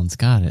out someone's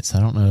got it, so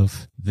I don't know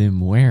if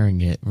them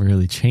wearing it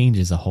really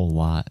changes a whole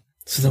lot.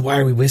 So then why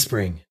are we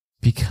whispering?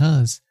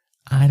 Because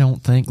I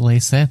don't think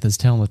Layseth is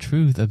telling the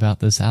truth about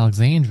this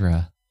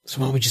Alexandra. So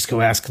why don't we just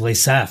go ask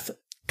Layseth?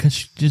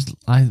 Because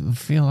I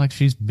feel like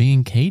she's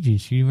being cagey.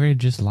 She already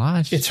just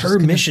lied. It's her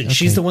mission. Okay,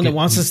 she's the one that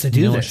wants us to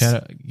do this.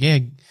 Shadow, yeah.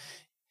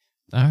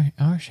 All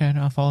right,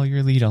 Shadow, I'll follow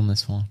your lead on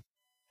this one.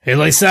 Hey,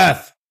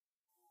 Layseth!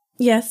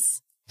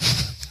 Yes.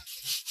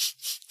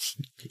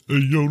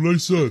 Hey, yo,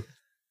 Layseth.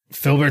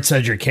 Filbert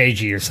said you're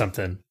cagey or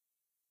something.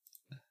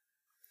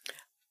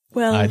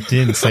 Well, I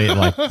didn't say it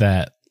like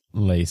that,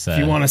 Layseth. If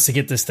you want us to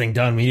get this thing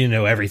done, we need to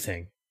know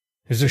everything.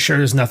 Is there sure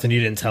there's nothing you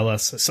didn't tell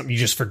us? Something you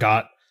just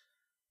forgot?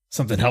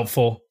 Something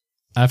helpful?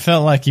 I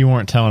felt like you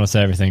weren't telling us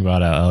everything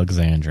about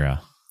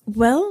Alexandra.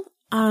 Well,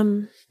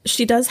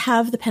 she does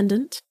have the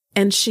pendant,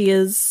 and she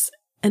is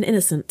an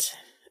innocent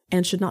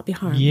and should not be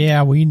harmed.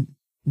 Yeah, we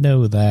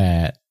know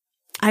that.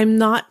 I'm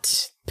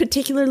not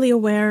particularly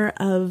aware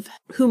of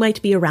who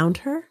might be around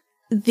her.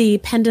 The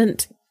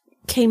pendant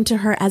came to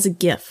her as a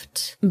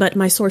gift, but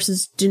my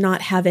sources do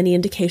not have any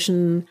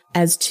indication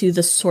as to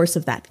the source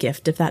of that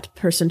gift, if that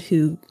person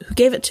who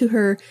gave it to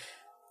her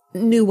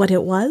knew what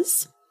it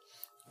was,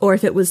 or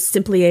if it was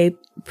simply a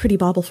pretty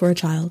bauble for a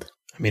child.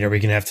 I mean, are we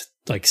going to have to,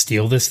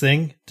 steal this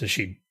thing?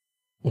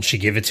 Will she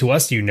give it to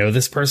us? Do you know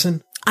this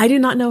person? I do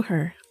not know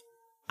her.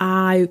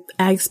 I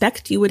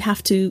expect you would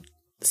have to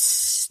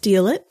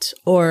steal it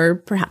or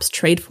perhaps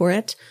trade for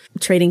it.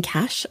 Trading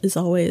cash is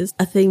always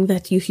a thing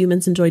that you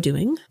humans enjoy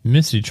doing.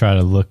 Misty tried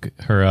to look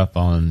her up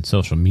on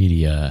social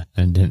media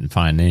and didn't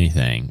find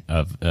anything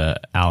of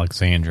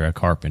Alexandra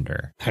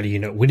Carpenter. How do you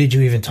know? When did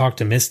you even talk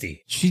to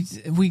Misty?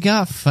 We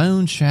got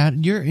phone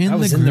chat. You're in the group. I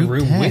was in the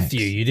room text. with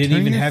you. You didn't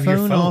even have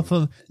your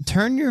phone.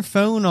 Turn your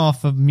phone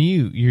off of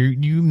mute.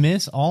 You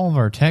miss all of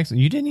our texts.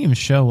 You didn't even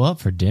show up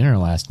for dinner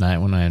last night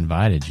when I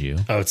invited you.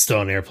 Oh, it's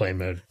still on airplane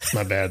mode.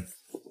 My bad.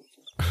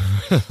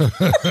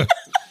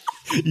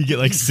 You get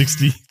like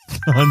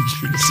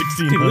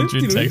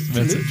 1,600 text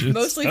messages.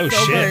 Mostly Oh,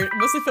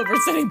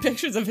 Filbert sending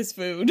pictures of his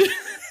food.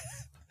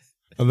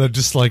 And then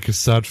just like a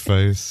sad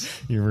face.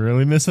 You're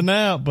really missing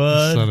out,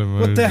 bud.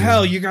 What the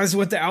hell? You guys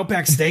went to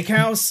Outback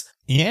Steakhouse?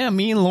 Yeah,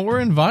 me and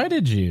Laura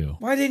invited you.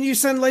 Why didn't you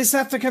send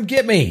Layseth to come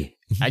get me?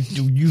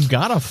 You've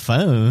got a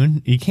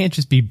phone. You can't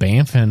just be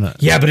bamfing.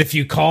 Yeah, but if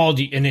you called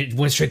and it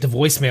went straight to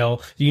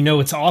voicemail, you know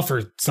it's off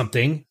or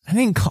something. I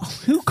didn't call.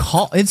 Who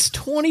called? It's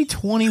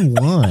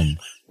 2021.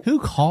 Who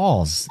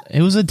calls?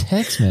 It was a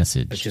text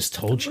message. I just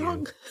told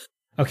you.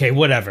 Okay,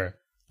 whatever.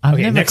 I've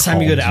Okay, never next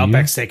time you go to called you.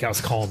 Outback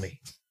Steakhouse, call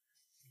me.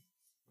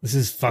 This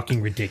is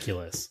fucking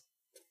ridiculous.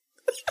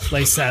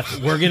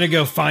 Layseth, we're gonna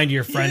go find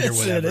your friend or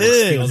whatever and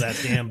steal that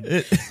damn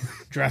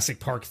Jurassic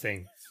Park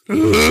thing.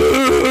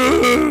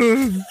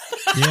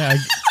 Yeah.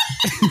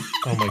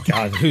 Oh my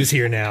god, who's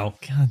here now?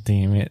 God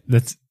damn it.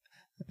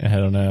 I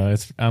don't know.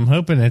 I'm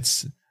hoping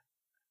it's,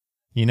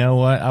 you know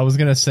what? I was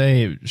going to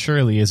say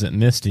Shirley isn't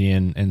Misty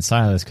and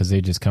Silas because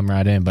they just come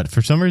right in. But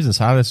for some reason,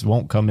 Silas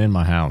won't come in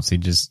my house.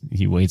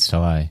 He waits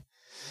till I.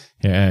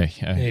 Yeah,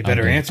 You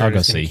better answer it.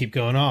 It's going to keep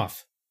going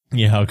off.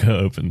 Yeah, I'll go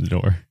open the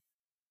door.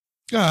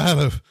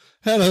 Oh,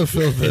 hello,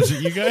 Filbert.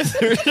 You guys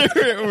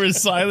or is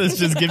Silas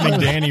just giving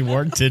Danny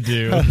work to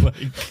do?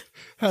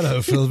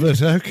 Hello,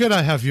 Filbert. Can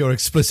I have your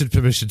explicit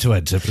permission to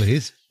enter,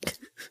 please?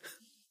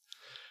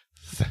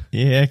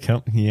 Yeah,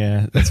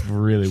 yeah, that's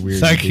really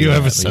weird. Thank you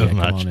ever so Come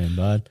much. on in,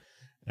 bud.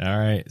 All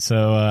right,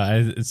 so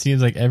it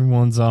seems like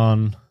everyone's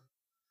on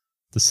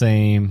the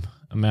same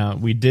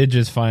amount. We did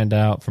just find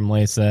out from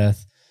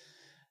Layseth.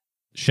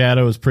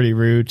 Shadow was pretty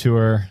rude to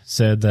her,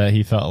 said that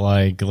he felt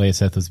like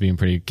Layseth was being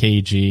pretty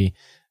cagey,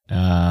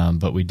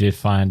 but we did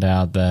find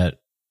out that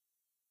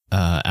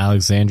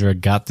Alexandra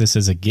got this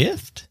as a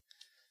gift,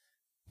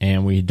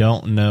 and we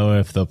don't know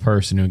if the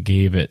person who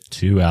gave it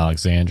to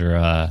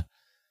Alexandra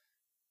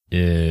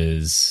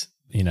is,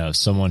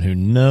 someone who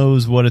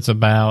knows what it's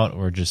about,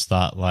 or just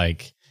thought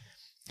like,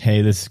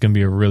 hey, this is going to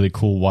be a really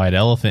cool white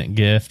elephant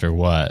gift, or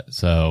what?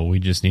 So we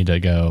just need to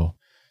go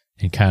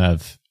and kind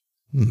of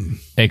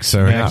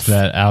expect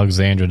that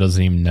Alexandra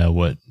doesn't even know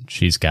what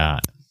she's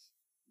got.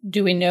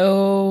 Do we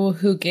know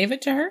who gave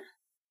it to her?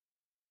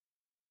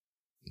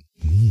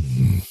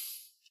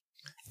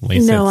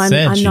 No,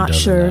 I'm not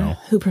sure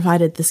who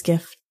provided this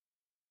gift.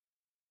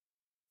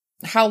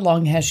 How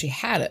long has she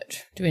had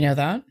it? Do we know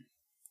that?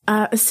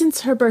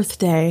 Since her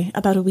birthday,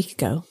 about a week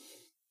ago.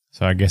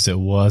 So I guess it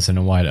wasn't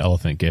a white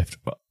elephant gift,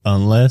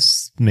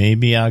 unless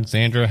maybe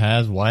Alexandra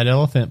has white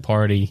elephant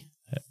party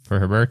for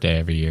her birthday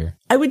every year.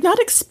 I would not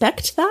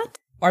expect that.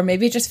 Or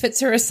maybe it just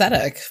fits her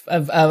aesthetic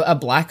of a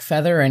black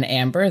feather and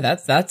amber.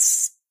 That's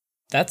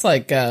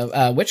like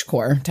a witch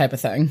core type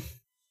of thing.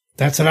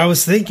 That's what I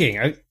was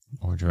thinking.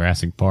 Or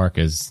Jurassic Park,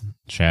 as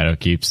Shadow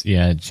keeps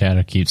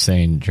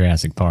saying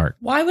Jurassic Park.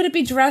 Why would it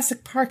be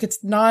Jurassic Park?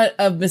 It's not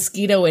a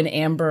mosquito in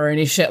amber or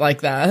any shit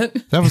like that.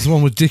 That was the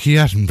one with Dickie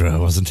Attenborough,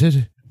 wasn't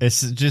it?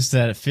 It's just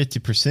that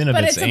 50% of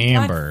it's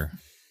amber.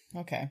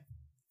 Okay.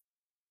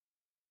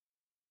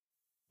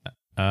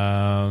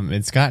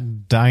 It's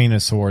got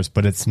dinosaurs,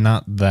 but it's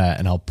not that.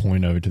 And I'll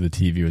point over to the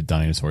TV with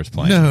dinosaurs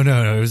playing.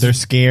 No. They're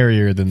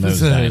scarier than those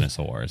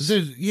dinosaurs.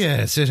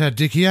 Yes, it had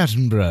Dickie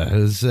Attenborough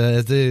as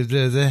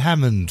the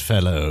Hammond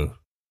fellow.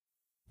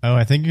 Oh,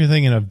 I think you're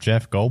thinking of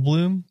Jeff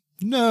Goldblum?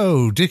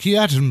 No, Dickie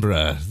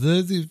Attenborough,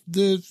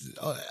 the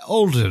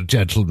older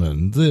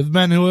gentleman, the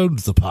man who owned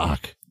the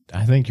park.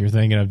 I think you're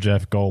thinking of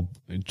Jeff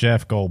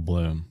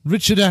Goldblum.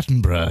 Richard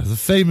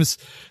Attenborough,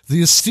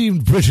 the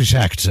esteemed British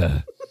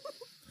actor.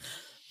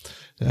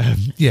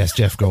 Yes,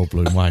 Jeff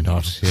Goldblum, why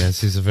not?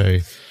 Yes, he's a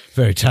very,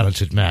 very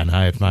talented man.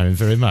 I admire him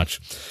very much.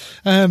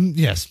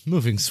 Yes,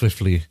 moving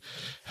swiftly.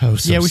 Oh,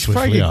 so yeah, we should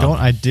probably swiftly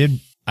get going.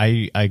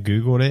 I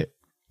Googled it.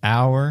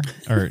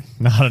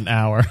 Not an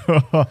hour.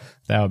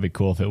 That would be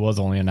cool if it was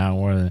only an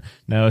hour.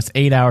 No, it's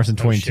 8 hours and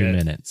 22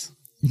 minutes.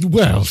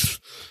 Well,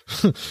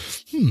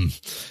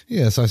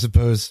 yes, I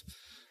suppose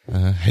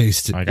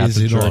haste is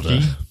in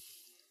order.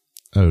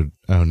 Oh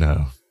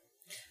no.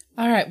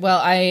 All right. Well,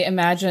 I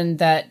imagine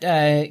that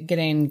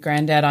getting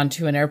Granddad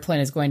onto an airplane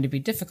is going to be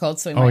difficult.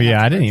 So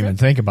I didn't even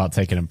think about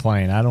taking a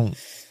plane.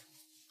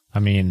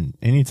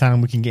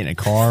 Anytime we can get in a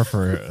car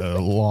for a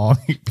long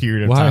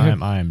period of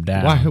time, I am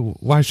down.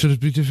 Why should it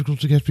be difficult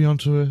to get me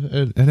onto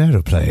an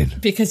aeroplane?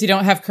 Because you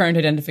don't have current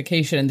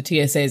identification, and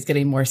the TSA is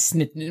getting more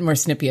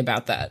snippy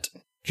about that.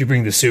 Did you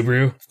bring the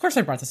Subaru? Of course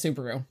I brought the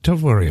Subaru.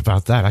 Don't worry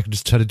about that. I can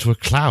just turn into a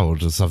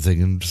cloud or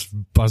something and just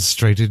buzz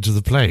straight into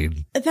the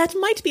plane. That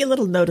might be a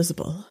little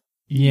noticeable.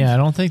 Yeah, I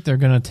don't think they're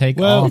going to take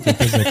off if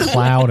there's a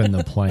cloud in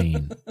the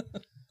plane.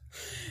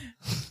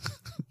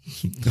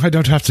 I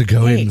don't have to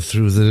go in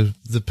through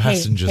the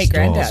passengers'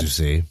 doors, you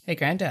see. Hey,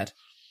 Granddad.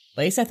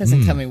 Lyseth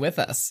isn't coming with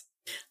us.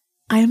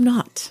 I am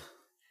not.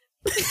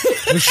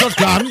 The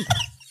shotgun!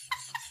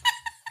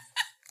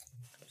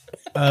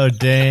 Oh,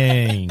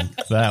 dang.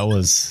 That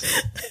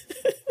was...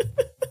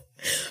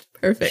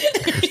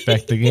 Perfect.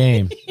 Respect the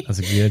game.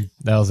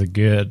 That was a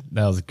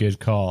good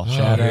call.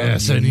 Shadow.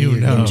 Yes, and you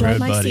know. Enjoy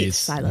my seat,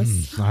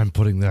 Silas. I'm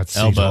putting that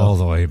seat all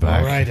the way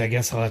back. All right, I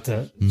guess I'll have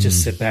to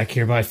just sit back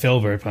here by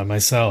Filbert by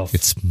myself.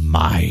 It's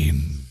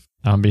mine.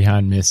 I'm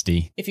behind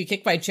Misty. If you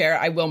kick my chair,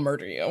 I will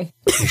murder you.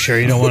 You sure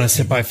you don't want to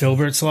sit by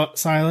Filbert,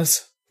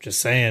 Silas? Just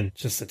saying,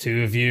 just the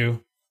two of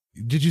you.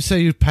 Did you say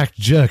you packed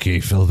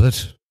jerky,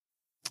 Filbert?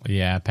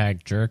 Yeah, I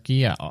packed jerky.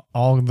 Yeah,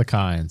 all of the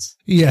kinds.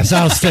 Yes,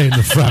 I'll stay in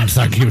the front,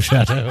 thank you,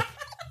 Shadow.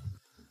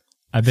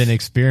 I've been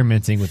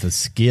experimenting with a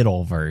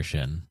Skittle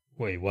version.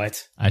 Wait,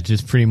 what? I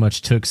just pretty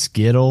much took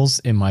Skittles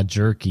in my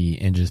jerky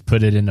and just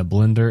put it in a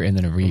blender and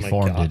then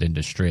reformed it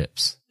into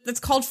strips. That's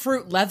called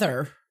fruit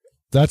leather.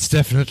 That's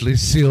definitely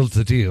sealed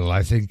the deal,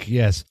 I think,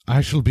 yes.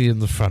 I shall be in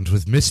the front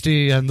with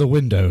Misty and the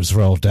windows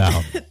rolled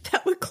down.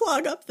 That would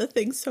clog up the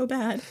thing so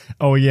bad.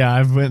 Oh, yeah,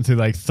 I've went through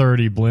like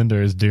 30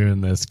 blenders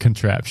doing this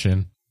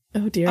contraption.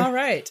 Oh, dear. All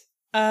right.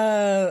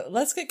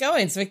 Let's get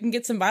going so we can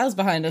get some miles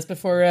behind us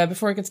before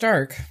it gets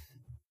dark.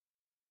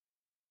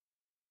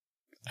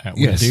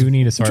 We do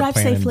need to start Drive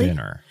planning safely.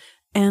 dinner.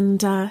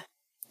 And I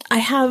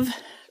have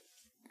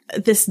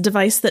this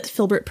device that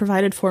Filbert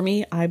provided for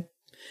me. I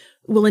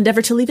will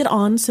endeavor to leave it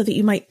on so that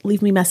you might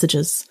leave me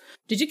messages.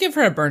 Did you give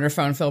her a burner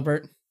phone,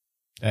 Filbert?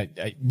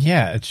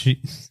 Yeah,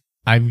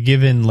 I've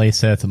given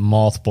Lyseth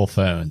multiple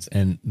phones,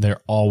 and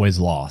they're always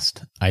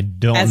lost. I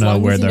don't know where they're going. As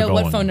long as you know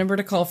what phone number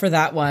to call for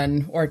that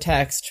one, or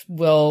text,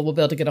 we'll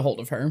be able to get a hold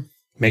of her.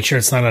 Make sure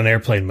it's not on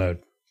airplane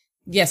mode.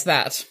 Yes,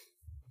 that.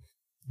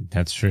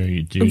 That's true.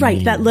 You do.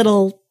 Right, that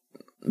little...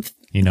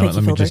 You know what?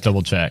 Let me just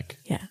double check.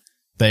 Yeah.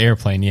 The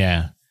airplane,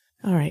 yeah.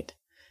 All right.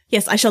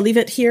 Yes, I shall leave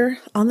it here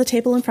on the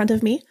table in front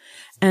of me,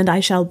 and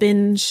I shall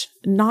binge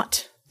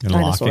not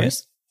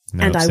dinosaurs.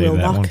 And I will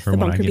lock the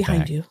bunker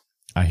behind you.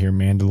 I hear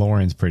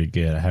Mandalorian's pretty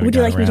good. Would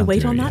you like me to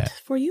wait on that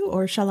for you,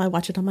 or shall I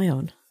watch it on my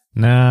own?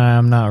 Nah,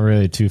 I'm not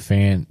really too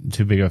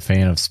big of a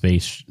fan of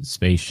space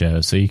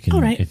shows. So you can,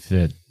 all right. if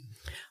it.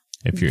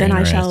 if you're Then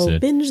interested. I shall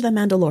binge The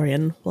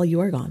Mandalorian while you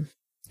are gone.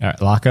 All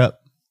right, lock up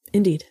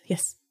Indeed,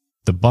 yes.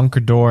 the bunker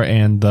door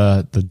and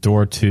the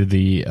door to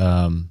the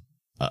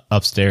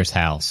upstairs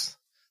house,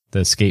 the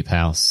escape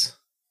house.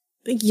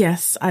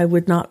 Yes, I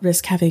would not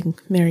risk having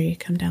Mary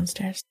come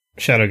downstairs.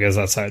 Shadow goes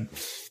outside.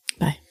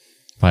 Bye.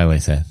 Bye,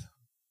 Lyseth.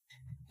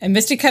 And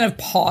Misty kind of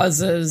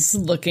pauses,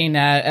 looking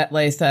at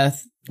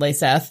Lyseth.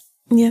 Lyseth,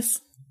 Yes.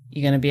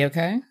 you gonna be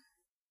okay?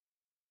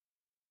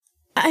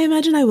 I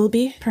imagine I will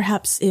be.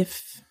 Perhaps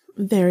if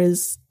there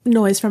is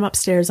noise from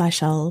upstairs, I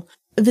shall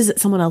visit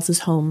someone else's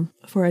home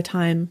for a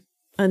time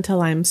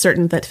until I'm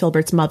certain that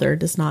Filbert's mother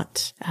does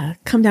not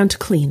come down to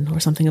clean or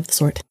something of the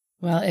sort.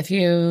 Well, if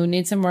you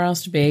need somewhere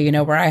else to be, you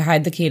know where I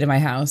hide the key to my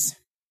house.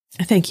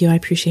 Thank you. I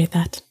appreciate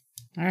that.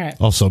 All right.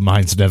 Also,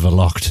 mine's never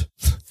locked.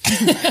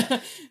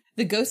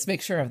 The ghosts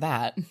make sure of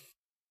that.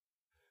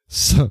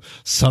 So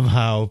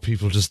somehow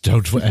people just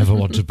don't ever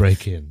want to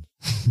break in.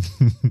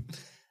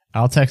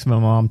 I'll text my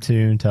mom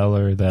too and tell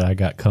her that I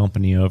got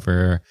company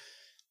over,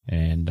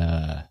 and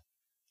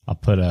I'll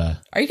put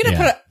a. Are you gonna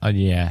put a?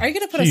 Yeah. Are you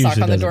gonna put She a sock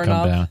usually on the doesn't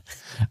come doorknob?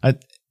 down.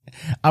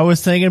 I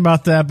was thinking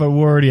about that, but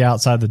we're already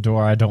outside the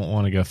door. I don't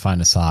want to go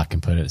find a sock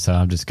and put it, so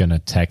I'm just gonna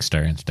text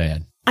her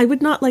instead. I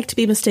would not like to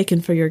be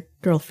mistaken for your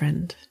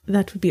girlfriend.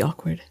 That would be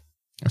awkward.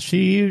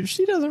 She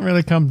doesn't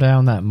really come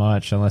down that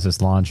much unless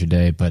it's laundry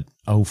day. But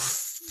oh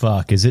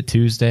fuck, is it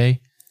Tuesday?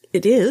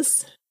 It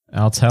is.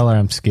 I'll tell her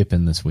I'm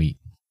skipping this week.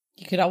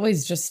 You could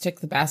always just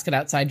stick the basket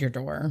outside your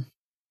door.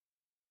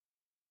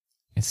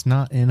 It's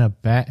not in a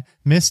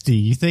Misty,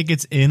 you think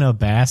it's in a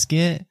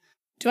basket?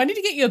 Do I need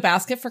to get you a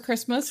basket for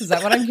Christmas? Is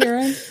that what I'm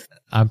hearing?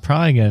 I'm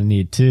probably gonna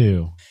need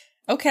 2.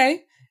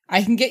 Okay.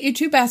 I can get you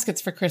 2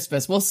 baskets for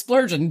Christmas. We'll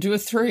splurge and do a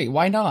 3.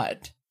 Why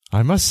not?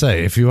 I must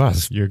say, if you are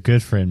You're a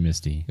good friend,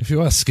 Misty.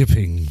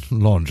 skipping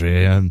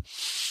laundry,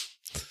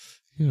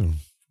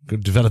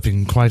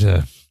 developing quite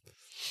a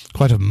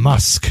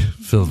musk,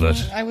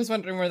 Filbert. I was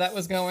wondering where that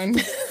was going.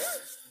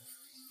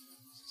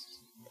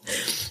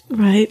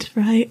 Right.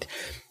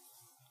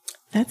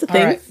 That's a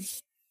thing. All right.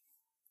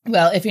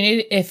 Well, if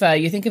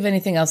you think of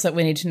anything else that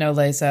we need to know,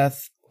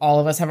 Lyseth, all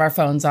of us have our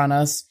phones on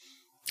us.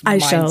 I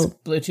Mine's shall.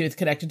 Bluetooth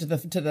connected to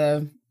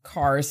the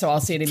car, so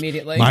I'll see it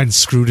immediately. Mine's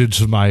screwed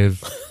into my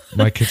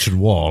kitchen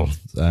wall.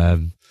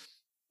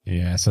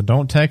 Yeah, so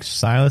don't text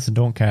Silas and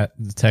don't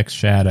text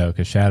Shadow,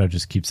 because Shadow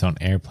just keeps on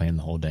airplane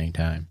the whole dang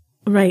time.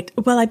 Right.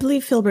 Well, I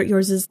believe, Filbert,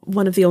 yours is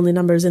one of the only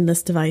numbers in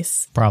this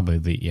device.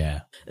 Probably,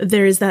 yeah.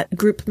 There is that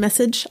group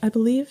message, I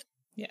believe.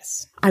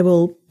 Yes. I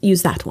will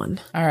use that one.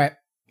 All right.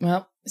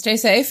 Well, stay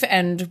safe,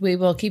 and we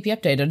will keep you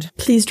updated.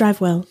 Please drive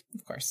well.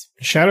 Of course.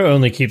 Shadow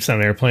only keeps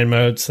on airplane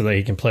mode so that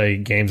he can play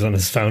games on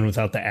his phone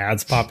without the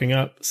ads popping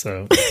up.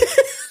 So,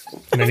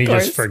 and then he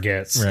just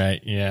forgets.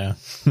 Right, yeah.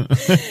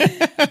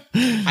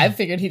 I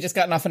figured he just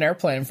gotten off an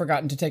airplane and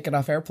forgotten to take it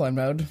off airplane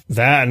mode.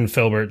 That and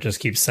Filbert just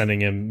keeps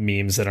sending him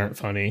memes that aren't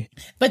funny.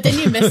 But then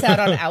you miss out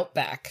on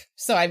Outback.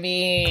 So, I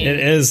mean... It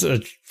is a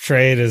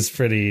trade is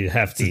pretty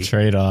hefty. It's a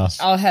trade-off.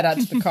 I'll head out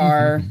to the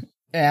car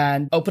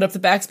and open up the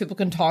bags. People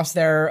can toss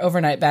their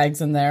overnight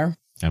bags in there.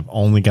 I've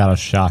only got a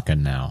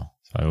shotgun now,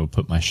 so I will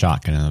put my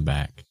shotgun in the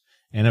back.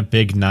 And a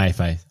big knife.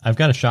 I've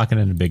got a shotgun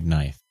and a big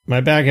knife.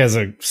 My bag has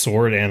a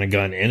sword and a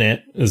gun in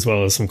it, as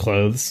well as some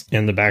clothes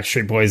and the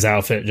Backstreet Boys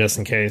outfit, just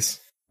in case.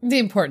 The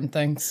important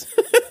things.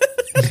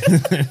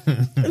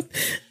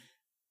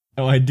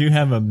 Oh, I do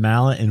have a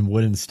mallet and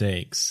wooden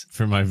stakes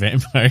for my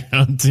vampire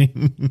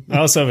hunting. I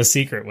also have a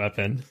secret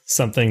weapon,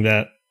 something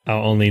that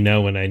I'll only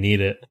know when I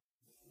need it.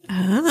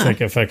 It's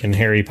like a fucking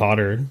Harry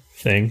Potter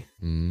thing.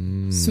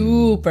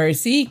 Super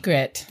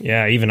secret.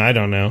 Yeah, even I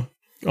don't know.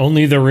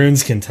 Only the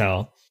runes can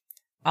tell.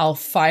 I'll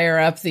fire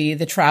up the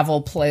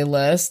travel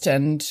playlist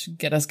and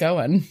get us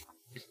going.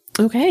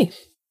 Okay.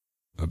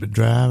 I've been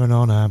driving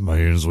on that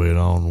man's wheel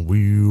on the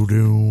wheel.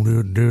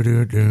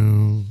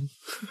 Do.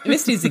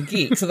 Misty's a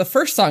geek, so the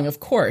first song, of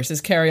course, is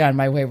Carry On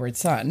My Wayward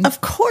Son.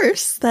 Of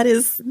course, that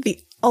is the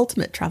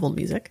ultimate travel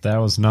music. That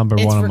was number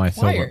It's 1 on my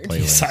required.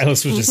 Filbert playlist.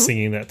 Silas was just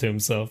singing that to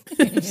himself.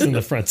 Just in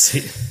the front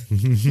seat.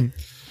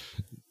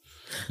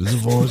 There's a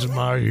voice in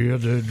my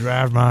head that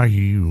drives my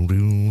heel.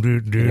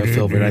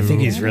 Filbert, I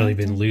think he's really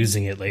been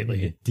losing it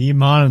lately.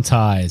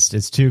 Demonetized.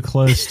 It's too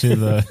close to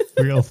the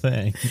real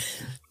thing.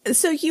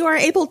 So you are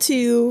able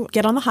to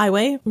get on the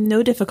highway,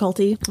 no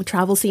difficulty.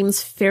 Travel seems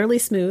fairly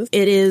smooth.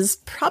 It is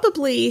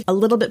probably a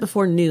little bit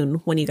before noon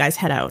when you guys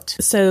head out.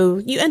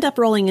 So you end up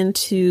rolling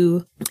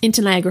into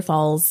Niagara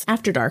Falls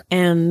after dark,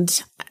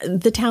 and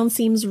the town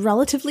seems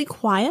relatively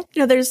quiet.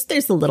 You know, there's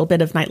a little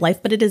bit of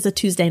nightlife, but it is a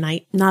Tuesday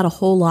night, not a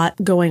whole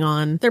lot going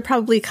on. There are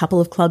probably a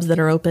couple of clubs that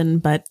are open,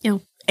 but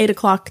 8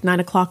 o'clock, 9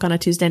 o'clock on a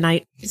Tuesday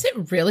night. Is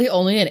it really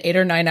only an 8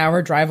 or 9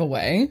 hour drive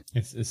away?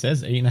 It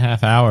says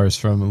 8.5 hours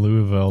from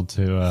Louisville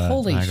to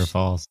Holy Niagara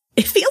Falls.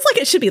 It feels like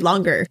it should be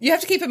longer. You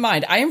have to keep in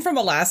mind, I am from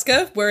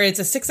Alaska, where it's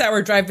a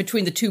 6-hour drive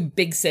between the two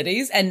big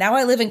cities, and now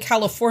I live in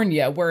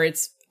California, where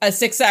it's a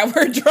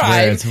 6-hour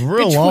drive it's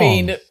real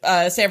between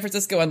San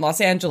Francisco and Los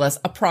Angeles,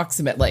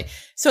 approximately.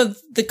 So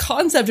the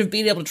concept of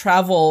being able to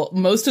travel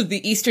most of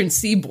the eastern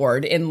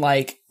seaboard in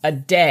like a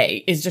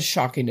day is just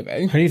shocking to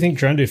me. How do you think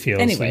Drendu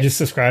feels? Anyway. We just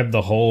described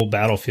the whole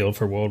battlefield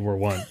for World War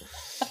One.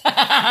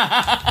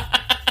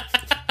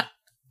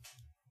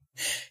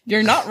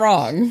 You're not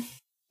wrong.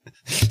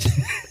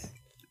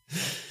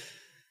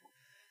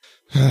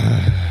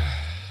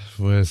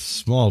 We're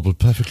small but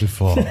perfectly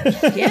formed.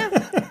 Yeah.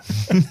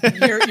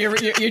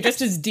 You're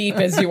just as deep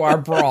as you are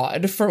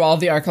broad from all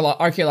the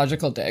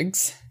archaeological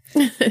digs.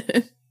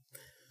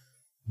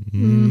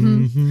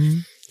 Mm-hmm.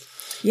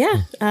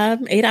 Yeah.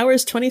 8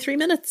 hours, 23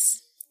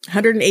 minutes.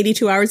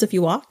 182 hours if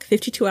you walk,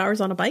 52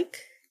 hours on a bike.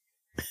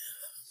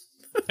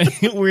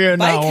 We are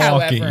not Bike,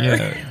 walking.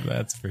 however. Yeah,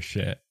 that's for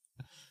shit.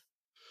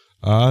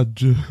 I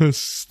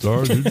just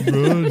started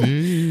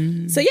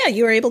running. So yeah,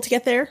 you were able to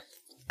get there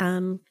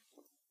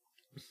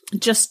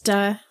just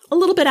a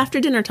little bit after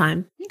dinner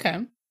time.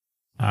 Okay.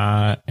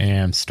 I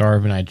am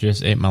starving. I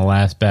just ate my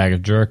last bag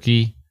of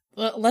jerky.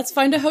 Well, let's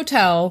find a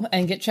hotel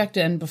and get checked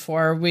in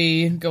before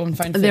we go and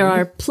find food. There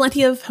are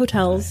plenty of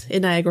hotels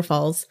in Niagara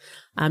Falls,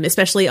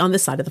 especially on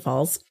this side of the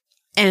falls.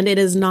 And it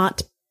is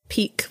not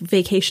peak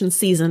vacation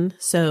season,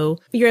 so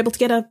you're able to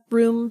get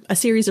a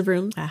series of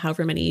rooms,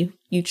 however many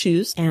you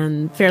choose,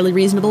 and fairly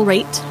reasonable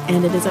rate,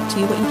 and it is up to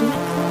you what you do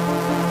next.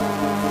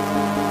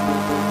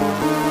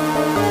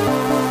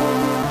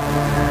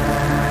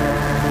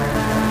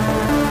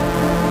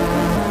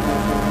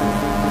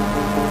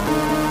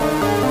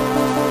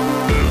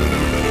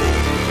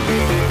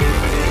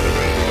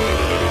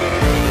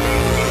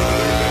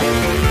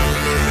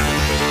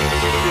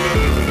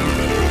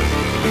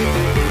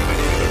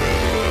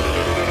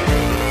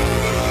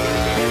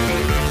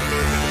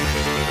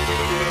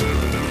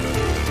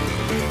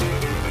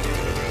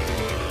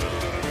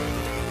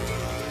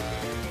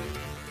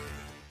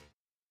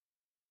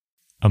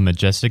 A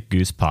Majestic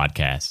Goose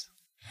podcast.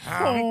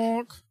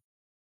 Honk.